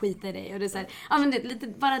kommer vi skita i dig, och det är så här, men det är lite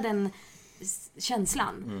bara den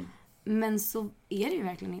känslan. Men så är det ju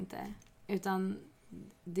verkligen inte, utan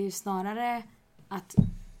det är ju snarare att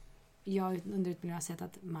jag under utbildningen har sett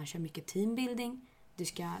att man kör mycket teambuilding. Du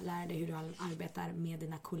ska lära dig hur du arbetar med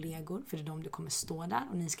dina kollegor, för det är de du kommer stå där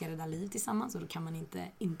och ni ska rädda liv tillsammans, och då kan man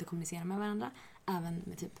inte kommunicera med varandra, även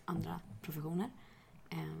med typ andra professioner.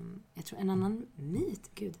 Jag tror en annan myt,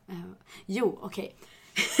 okej.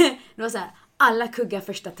 Det var så här, alla kuggar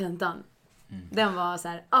första tentan. Den var så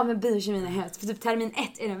här, men biokemin är höst, för typ termin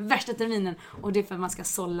 1 är den värsta terminen, och det är för att man ska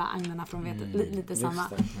sålla agnarna från vetet, lite samma.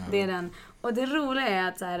 Det är den. Och det roliga är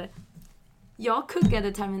att så här, jag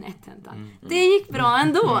kuggade termin 1-tentan. Det gick bra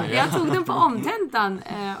ändå. Jag tog den på omtentan.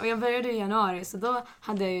 Och jag började i januari. Så då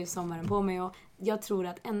hade jag ju sommaren på mig. Och jag tror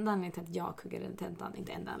att enda anledningen till att jag kuggade den tentan,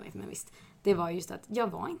 inte enda anledningen, men visst, det var just att jag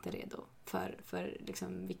var inte redo för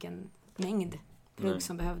liksom vilken mängd plugg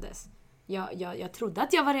som behövdes. Jag trodde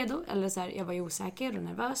att jag var redo. Eller så här, jag var ju osäker och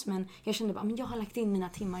nervös. Men jag kände bara, men jag har lagt in mina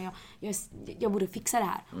timmar. Jag borde fixa det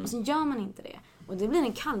här. Och så gör man inte det. Och det blir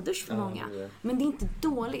en kalldusch för många. Men det är inte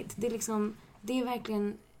dåligt. Det är liksom, det är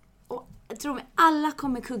verkligen, och jag tror att alla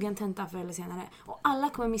kommer kugga en tenta förr eller senare, och alla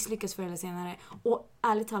kommer misslyckas förr eller senare, och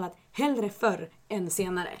ärligt talat hellre förr än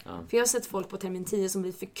senare. För jag har sett folk på termin 10 som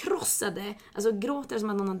blir förkrossade, alltså gråter som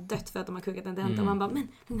att någon har dött för att de har kuggat en tenta, och man bara, men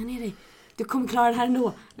lugna ner dig, du kommer klara det här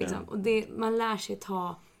ändå liksom. Och man lär sig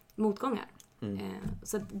ta motgångar.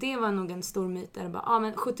 Så att det var nog en stor myt där, bara,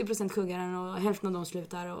 men 70% kuggar den och hälften av dem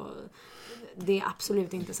slutar, och det är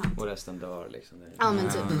absolut inte sant. Och resten dör liksom. Ja, men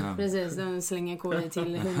typ. Precis, de slänger KI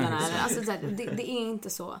till hundarna. Alltså, så här, det är inte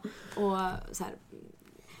så. Och så här,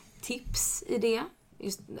 tips i det,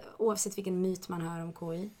 just, oavsett vilken myt man hör om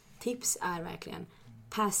KI, tips är verkligen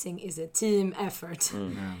passing is a team effort.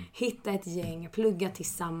 Hitta ett gäng, plugga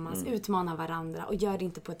tillsammans, utmana varandra, och gör det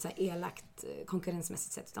inte på ett så här elakt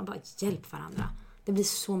konkurrensmässigt sätt, utan bara hjälp varandra. Det blir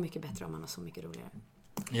så mycket bättre om man har så mycket roligare.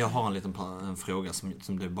 Jag har en liten fråga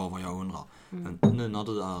som det är bara vad jag undrar. Nu när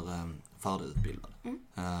du är färdigutbildad,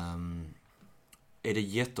 är det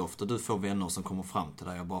jätteofta du får vänner som kommer fram till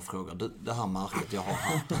dig och bara frågar, det här märket jag har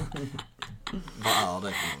här, vad är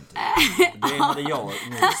det för någonting? Det hade jag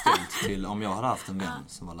nog ställt till om jag hade haft en vän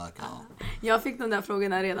som var läkare. Jag fick de där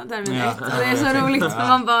frågorna redan termin 1, och det är så roligt, för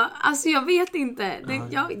man bara, alltså jag vet inte,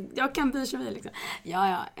 jag kan byta mig liksom.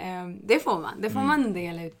 Det får man en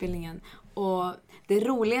del i utbildningen. Och det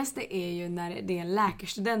roligaste är ju när det är en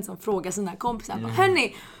läkarstudent som frågar sina kompisar,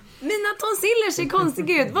 hörni, mina tonsiller ser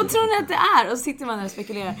konstiga ut. Vad tror ni att det är? Och så sitter man där och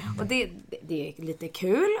spekulerar. Och det är lite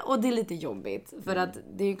kul och det är lite jobbigt. För att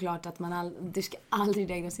det är ju klart att du ska aldrig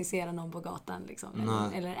diagnostisera någon på gatan. Liksom.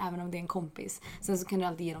 Eller även om det är en kompis. Sen så kan du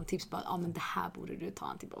alltid ge dem tips på att men det här borde du ta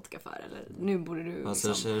antibiotika för. Eller nu borde du... Alltså,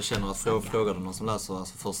 liksom, jag känner att frågar du någon som läser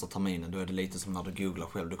första terminen, då är det lite som när du googlar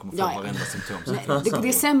själv. Du kommer få varenda symptom. Nej, det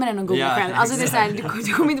är sämre än att googla själv. Alltså det är så här,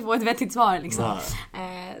 du kommer inte få ett vettigt svar liksom.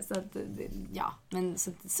 Så att, men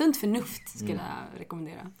så sunt förnuft skulle jag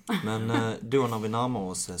rekommendera. Men då när vi närmar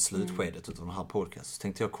oss slutskedet av den här podcasten så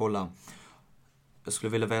tänkte jag kolla. Jag skulle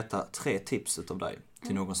vilja veta 3 tips utav dig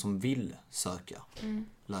till någon som vill söka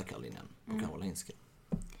läkarlinjen på Karolinska.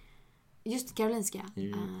 Just Karolinska?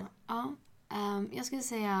 Jag skulle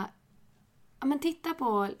säga men titta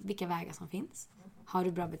på vilka vägar som finns. Har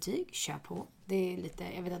du bra betyg, kör på. Det är lite,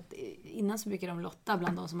 jag vet att innan så brukade de lotta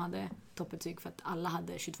bland de som hade toppbetyg för att alla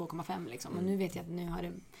hade 22,5 liksom. Och nu vet jag att nu har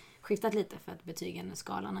det skiftat lite för att betygen,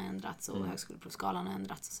 skalan har ändrats och högskoleprovskalan har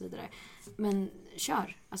ändrats och så vidare. Men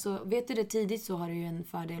kör. Alltså vet du det tidigt så har du ju en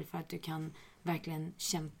fördel för att du kan verkligen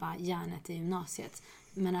kämpa hjärnet i gymnasiet.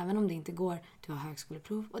 Men även om det inte går, du har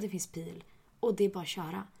högskoleprov och det finns pil. Och det är bara att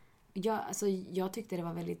köra. Jag tyckte det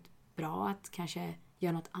var väldigt bra att kanske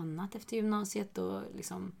göra något annat efter gymnasiet och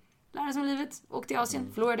liksom lära sig om livet. Åk till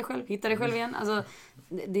Asien, förlora dig själv, hitta dig själv igen. Alltså,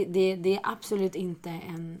 det är absolut inte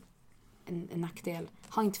en nackdel.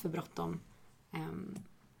 Ha inte för bråttom.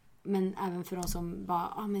 Men även för de som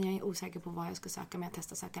bara, men jag är osäker på vad jag ska söka, men jag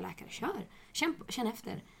testar söka läkare. Kör, känn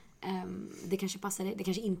efter. Det kanske passar dig, det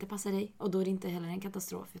kanske inte passar dig. Och då är det inte heller en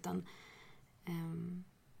katastrof. Utan,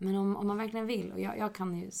 men om man verkligen vill, och jag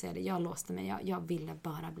kan ju säga det, jag låste mig. Jag ville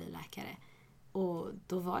bara bli läkare. Och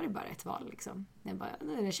då var det bara ett val liksom. Det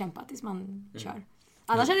är kämpa tills man kör.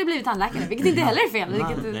 Annars hade det blivit tandläkare, vilket inte heller är fel.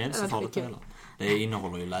 Nej, det är inte så farligt heller. Det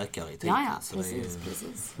innehåller ju läkare i titeln. Ja,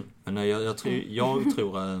 precis. Men jag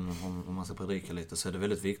tror om man ska predika lite så är det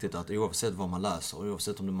väldigt viktigt att oavsett vad man läser,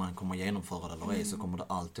 oavsett om man kommer genomföra det eller ej, så kommer det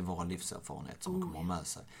alltid vara livserfarenhet som man kommer ha med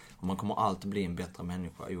sig. Och man kommer alltid bli en bättre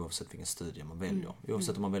människa oavsett vilken studie man väljer.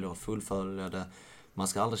 Oavsett om man väljer att fullfölja det. Man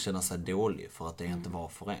ska aldrig känna sig dålig för att det inte var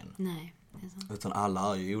för en. Nej, det är sant. Utan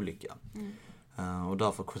alla är ju olika. Och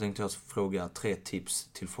därför tänkte jag fråga 3 tips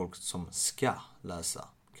till folk som ska läsa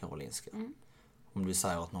Karolinska. Om vi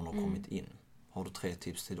säger att någon har kommit in. Har du 3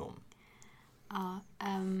 tips till dem? Ja,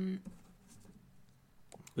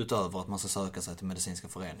 utöver att man ska söka sig till medicinska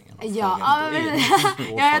föreningen.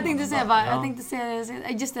 Jag tänkte säga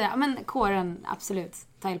just det, men kåren, absolut.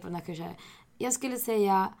 Ta hjälp av den här kursen. Jag skulle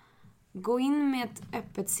säga, gå in med ett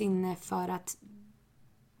öppet sinne för att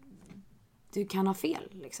du kan ha fel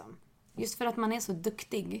liksom. Just för att man är så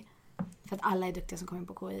duktig, för att alla är duktiga som kommer in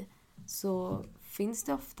på KI, så finns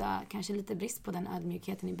det ofta kanske lite brist på den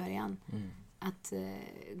ödmjukheten i början. Att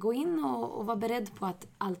gå in och vara beredd på att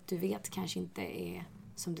allt du vet kanske inte är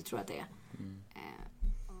som du tror att det är.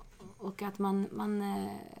 Och att man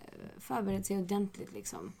förbereder sig ordentligt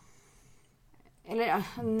liksom. Eller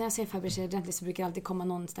när jag säger förbereder sig ordentligt så brukar det alltid komma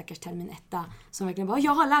någon stackars termin 1 som verkligen bara,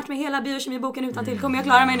 jag har lärt mig hela biokemiboken utantill, kommer jag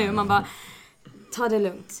klara mig nu? Man bara, ta det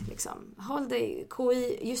lugnt liksom. Håll dig,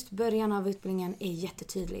 KI, just början av utbildningen är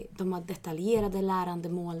jättetydlig. De har detaljerade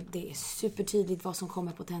lärandemål. Det är supertydligt vad som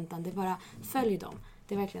kommer på tentan. Det är bara, följ dem.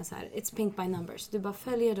 Det är verkligen så här, it's pink by numbers. Du bara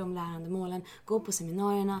följer de lärandemålen. Gå på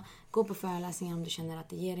seminarierna, gå på föreläsningar om du känner att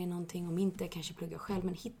det ger dig någonting. Om inte, kanske plugga själv.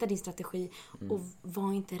 Men hitta din strategi och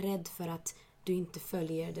var inte rädd för att du inte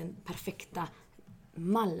följer den perfekta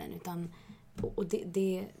mallen. Utan, och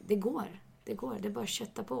det går. Det går, det är bara att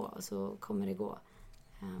kötta på och så kommer det gå.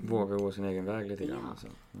 Våga gå sin egen väg lite grann. Alltså.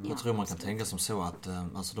 Jag tror man kan tänka som så att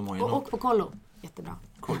alltså de har ju och på kollo, jättebra.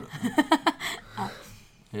 Kollo.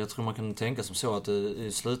 Jag tror man kan tänka som så att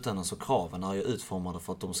i slutändan så kraven är ju utformade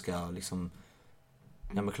för att de ska liksom,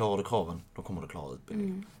 men klarar du kraven, då kommer du klara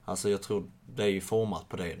utbildningen. Alltså jag tror det är ju format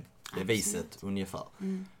på det viset ungefär.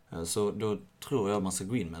 Så då tror jag man ska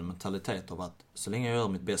gå in med en mentalitet av att så länge jag gör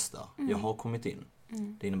mitt bästa, jag har kommit in.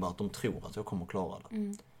 Det innebär att de tror att jag kommer att klara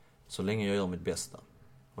det. Så länge jag gör mitt bästa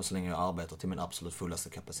och så länge jag arbetar till min absolut fullaste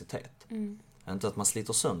kapacitet. Inte att man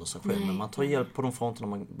sliter sönder sig själv, men man tar hjälp på de fronterna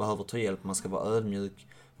man behöver ta hjälp. Man ska vara ödmjuk,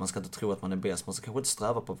 man ska inte tro att man är bäst. Man ska kanske inte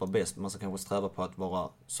sträva på att vara bäst, man ska kanske sträva på att vara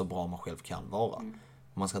så bra man själv kan vara.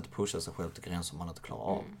 Man ska inte pusha sig själv till gränser man inte klarar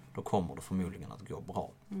av. Då kommer det förmodligen att gå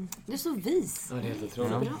bra. Du är så vis. Ja, det är helt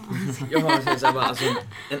otroligt. Jag har så här, alltså,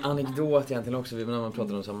 en anekdot egentligen också när man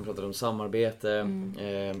pratar om samarbete.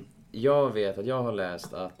 Jag vet att jag har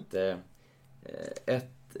läst att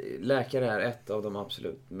läkare är ett av de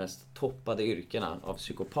absolut mest toppade yrkena av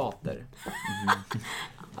psykopater.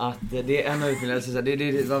 att det är en utbildning, alltså, det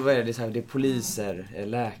är poliser,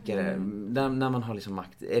 läkare, när man har liksom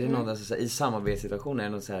makt. Är det något alltså, i samarbetssituationer, är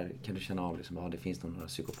det något så här, kan du känna av liksom, det finns några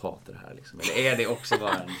psykopater här liksom? Eller är det också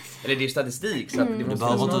bara eller det är ju statistik så att det måste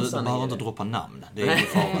behöver inte droppa namn. Det är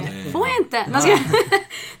farligt. Får jag inte?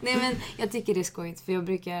 Nej, men jag tycker det är skojigt, för jag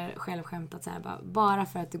brukar själv skämta att så här, bara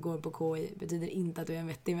för att du går på KI betyder inte att du är en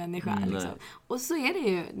vettig människa liksom. Och så är det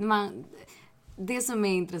ju. Det som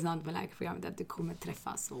är intressant med läkarprogrammet är att du kommer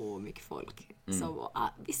träffa så mycket folk. Så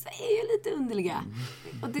vissa är ju lite underliga.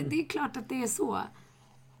 Och det är klart att det är så.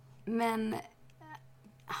 Men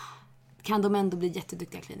kan de ändå bli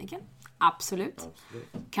jätteduktiga kliniker? Absolut.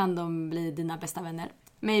 Kan de bli dina bästa vänner?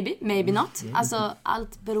 Maybe, maybe not. Alltså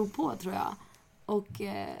allt beror på, tror jag. Och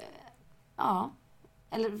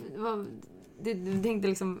eller vad... Du tänkte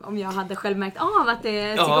liksom om jag hade själv märkt av att det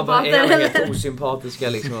är psykopater. Ja, är helt osympatiska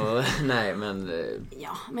liksom. Nej, men...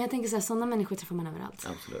 Ja, men jag tänker så här, sådana människor träffar man överallt.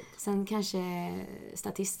 Absolut. Sen kanske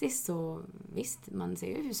statistiskt så visst, man ser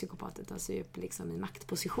ju hur psykopater tar sig upp liksom i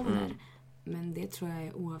maktpositioner. Men det tror jag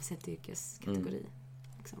är oavsett yrkeskategori.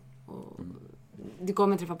 Liksom. Och du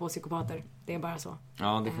kommer träffa på psykopater, det är bara så.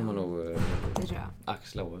 Ja, det får man nog det tror jag.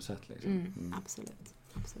 axla oavsett liksom. Absolut.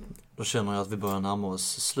 Då känner jag att vi börjar närma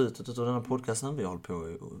oss slutet av denna podcasten. Vi har hållit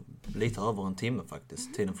på lite över en timme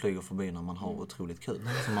faktiskt. Tiden flyger förbi när man har otroligt kul,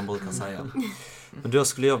 som man brukar säga. Men då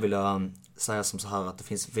skulle jag vilja säga som så här att det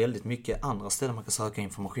finns väldigt mycket andra ställen man kan söka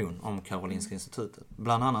information om Karolinska Institutet.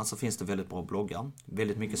 Bland annat så finns det väldigt bra bloggar.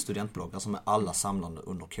 Väldigt mycket studentbloggar som är alla samlande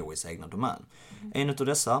under KIs egna domän. En av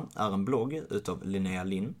dessa är en blogg utav Linnea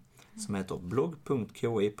Linn som heter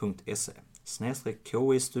blogg.ki.se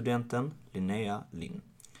 /KI-studenten Linnea Linn.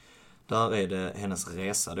 Där är det hennes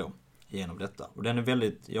resa då genom detta. Och den är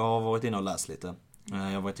väldigt, jag har varit inne och läst lite. Jag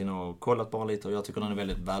har varit inne och kollat bara lite och jag tycker den är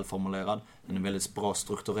väldigt välformulerad. Den är väldigt bra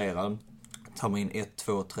strukturerad. Tar man in 1,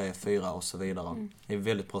 2, 3, 4 och så vidare. Det är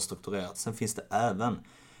väldigt bra strukturerat. Sen finns det även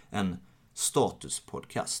en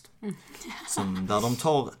statuspodcast. Där de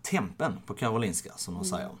tar tempen på Karolinska, som de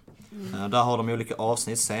säger. Där har de olika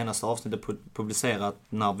avsnitt. Senaste avsnittet publicerat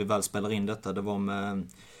när vi väl spelar in detta. Det var med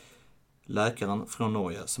läkaren från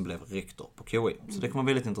Norge som blev rektor på KI. Så det kan vara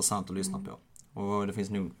väldigt intressant att lyssna på. Och det finns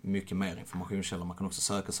nog mycket mer informationskällor man kan också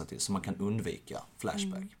söka sig till så man kan undvika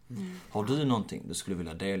flashback. Har du någonting du skulle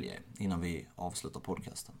vilja delge innan vi avslutar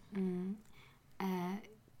podcasten?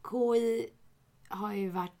 KI har ju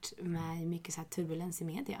varit med i mycket så här turbulens i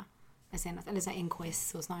media. Senast, eller så här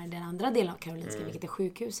NKS och snarare den andra delen av Karolinska, vilket är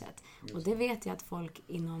sjukhuset. Och det vet jag att folk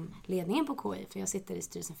inom ledningen på KI, för jag sitter i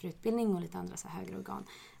styrelsen för utbildning och lite andra så här högre organ,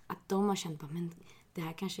 att de har känt på, men det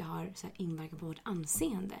här kanske har så här inverkan på vårt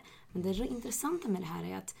anseende. Men det intressanta med det här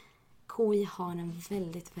är att KI har en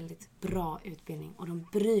väldigt, väldigt bra utbildning och de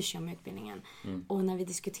bryr sig om utbildningen. Och när vi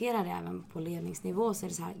diskuterar det även på ledningsnivå så är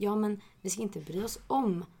det så här, ja men vi ska inte bry oss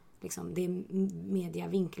om liksom, det är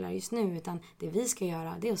mediavinklar just nu, utan det vi ska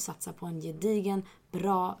göra det är att satsa på en gedigen,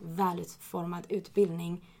 bra, välutformad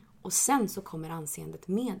utbildning och sen så kommer anseendet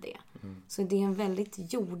med det. Så det är en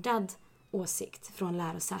väldigt jordad åsikt från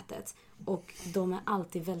lärosätet och de är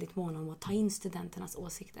alltid väldigt måna om att ta in studenternas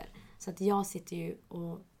åsikter. Så att jag sitter ju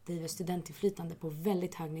och driver studentinflytande på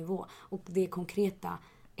väldigt hög nivå och det är konkreta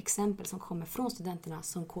exempel som kommer från studenterna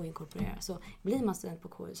som KI inkorporerar. Så blir man student på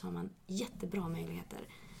KI så har man jättebra möjligheter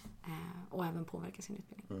och även påverka sin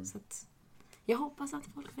utbildning. Så att jag hoppas att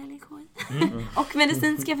folk väljer KI. Och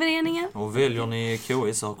medicinska föreningen. Och väljer ni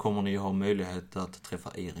KI så kommer ni ha möjlighet att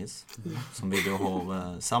träffa Iris. Som vi då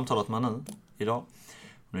har samtalat med nu idag.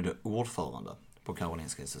 Hon är då ordförande på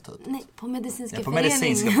Karolinska Institutet. Nej, på medicinska på föreningen.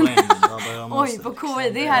 Medicinska föreningen. Oj, på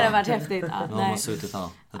KI, det här har varit häftigt. Ja, nu har man suttit här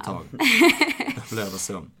ett tag. Det blir det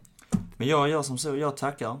så. Men jag gör som så, jag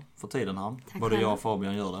tackar för tiden här. Tack både själv. jag och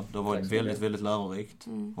Fabian gör det. Det har varit väldigt, väldigt lärorikt.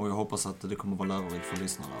 Och jag hoppas att det kommer vara lärorikt för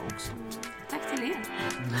lyssnarna också. Tack till er.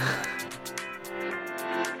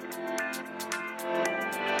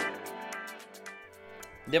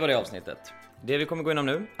 Det var det avsnittet. Det vi kommer gå igenom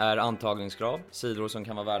nu är antagningskrav, sidor som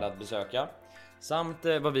kan vara värda att besöka, samt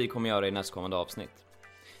vad vi kommer göra i nästkommande avsnitt.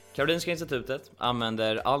 Karolinska Institutet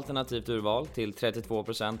använder alternativt urval till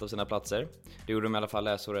 32% av sina platser. Det gjorde de i alla fall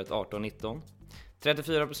läsåret 18-19.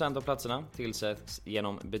 34% av platserna tillsätts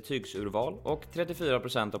genom betygsurval och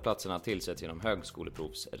 34% av platserna tillsätts genom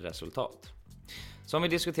högskoleprovsresultat. Som vi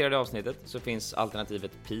diskuterade i avsnittet så finns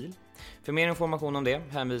alternativet PIL. För mer information om det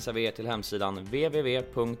hänvisar vi er till hemsidan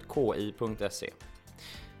www.ki.se.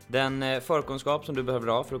 Den förkunskap som du behöver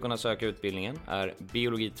ha för att kunna söka utbildningen är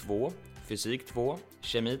biologi 2, fysik 2,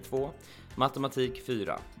 kemi 2, matematik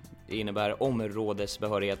 4. Det innebär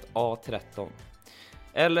områdesbehörighet A13.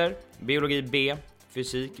 Eller biologi B,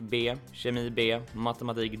 fysik B, kemi B,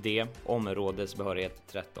 matematik D, områdesbehörighet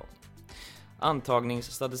 13.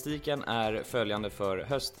 Antagningsstatistiken är följande för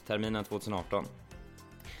höstterminen 2018.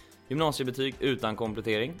 Gymnasiebetyg utan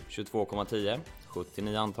komplettering 22,10,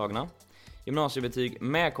 79 antagna. Gymnasiebetyg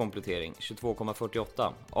med komplettering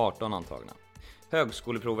 22,48, 18 antagna.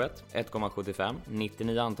 Högskoleprovet 1,75,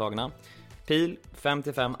 99 antagna. PIL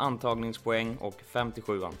 55 antagningspoäng och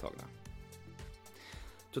 57 antagna.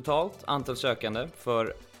 Totalt antal sökande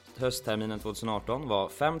för höstterminen 2018 var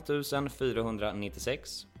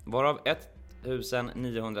 5496, varav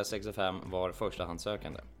 1965 var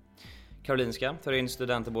förstahandssökande. Karolinska tar in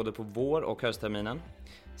studenter både på vår- och höstterminen.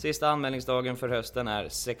 Sista anmälningsdagen för hösten är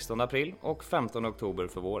 16 april och 15 oktober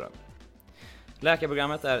för våren.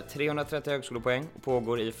 Läkarprogrammet är 330 högskolepoäng och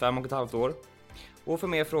pågår i 5,5 år. Och för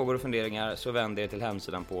mer frågor och funderingar så vänd er till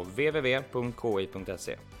hemsidan på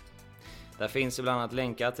www.ki.se. Där finns bland annat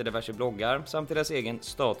länkar till diverse bloggar samt till deras egen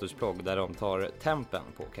statusblogg där de tar tempen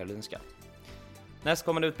på Karolinska.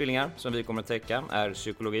 Nästkommande utbildningar som vi kommer att täcka är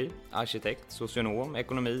psykologi, arkitekt, socionom,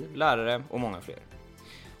 ekonomi, lärare och många fler.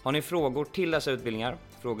 Har ni frågor till dessa utbildningar,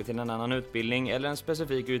 frågor till en annan utbildning eller en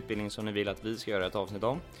specifik utbildning som ni vill att vi ska göra ett avsnitt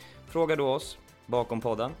om, fråga då oss bakom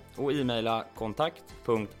podden och e-maila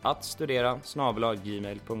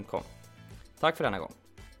kontakt.attstudera@gmail.com. Tack för denna gång.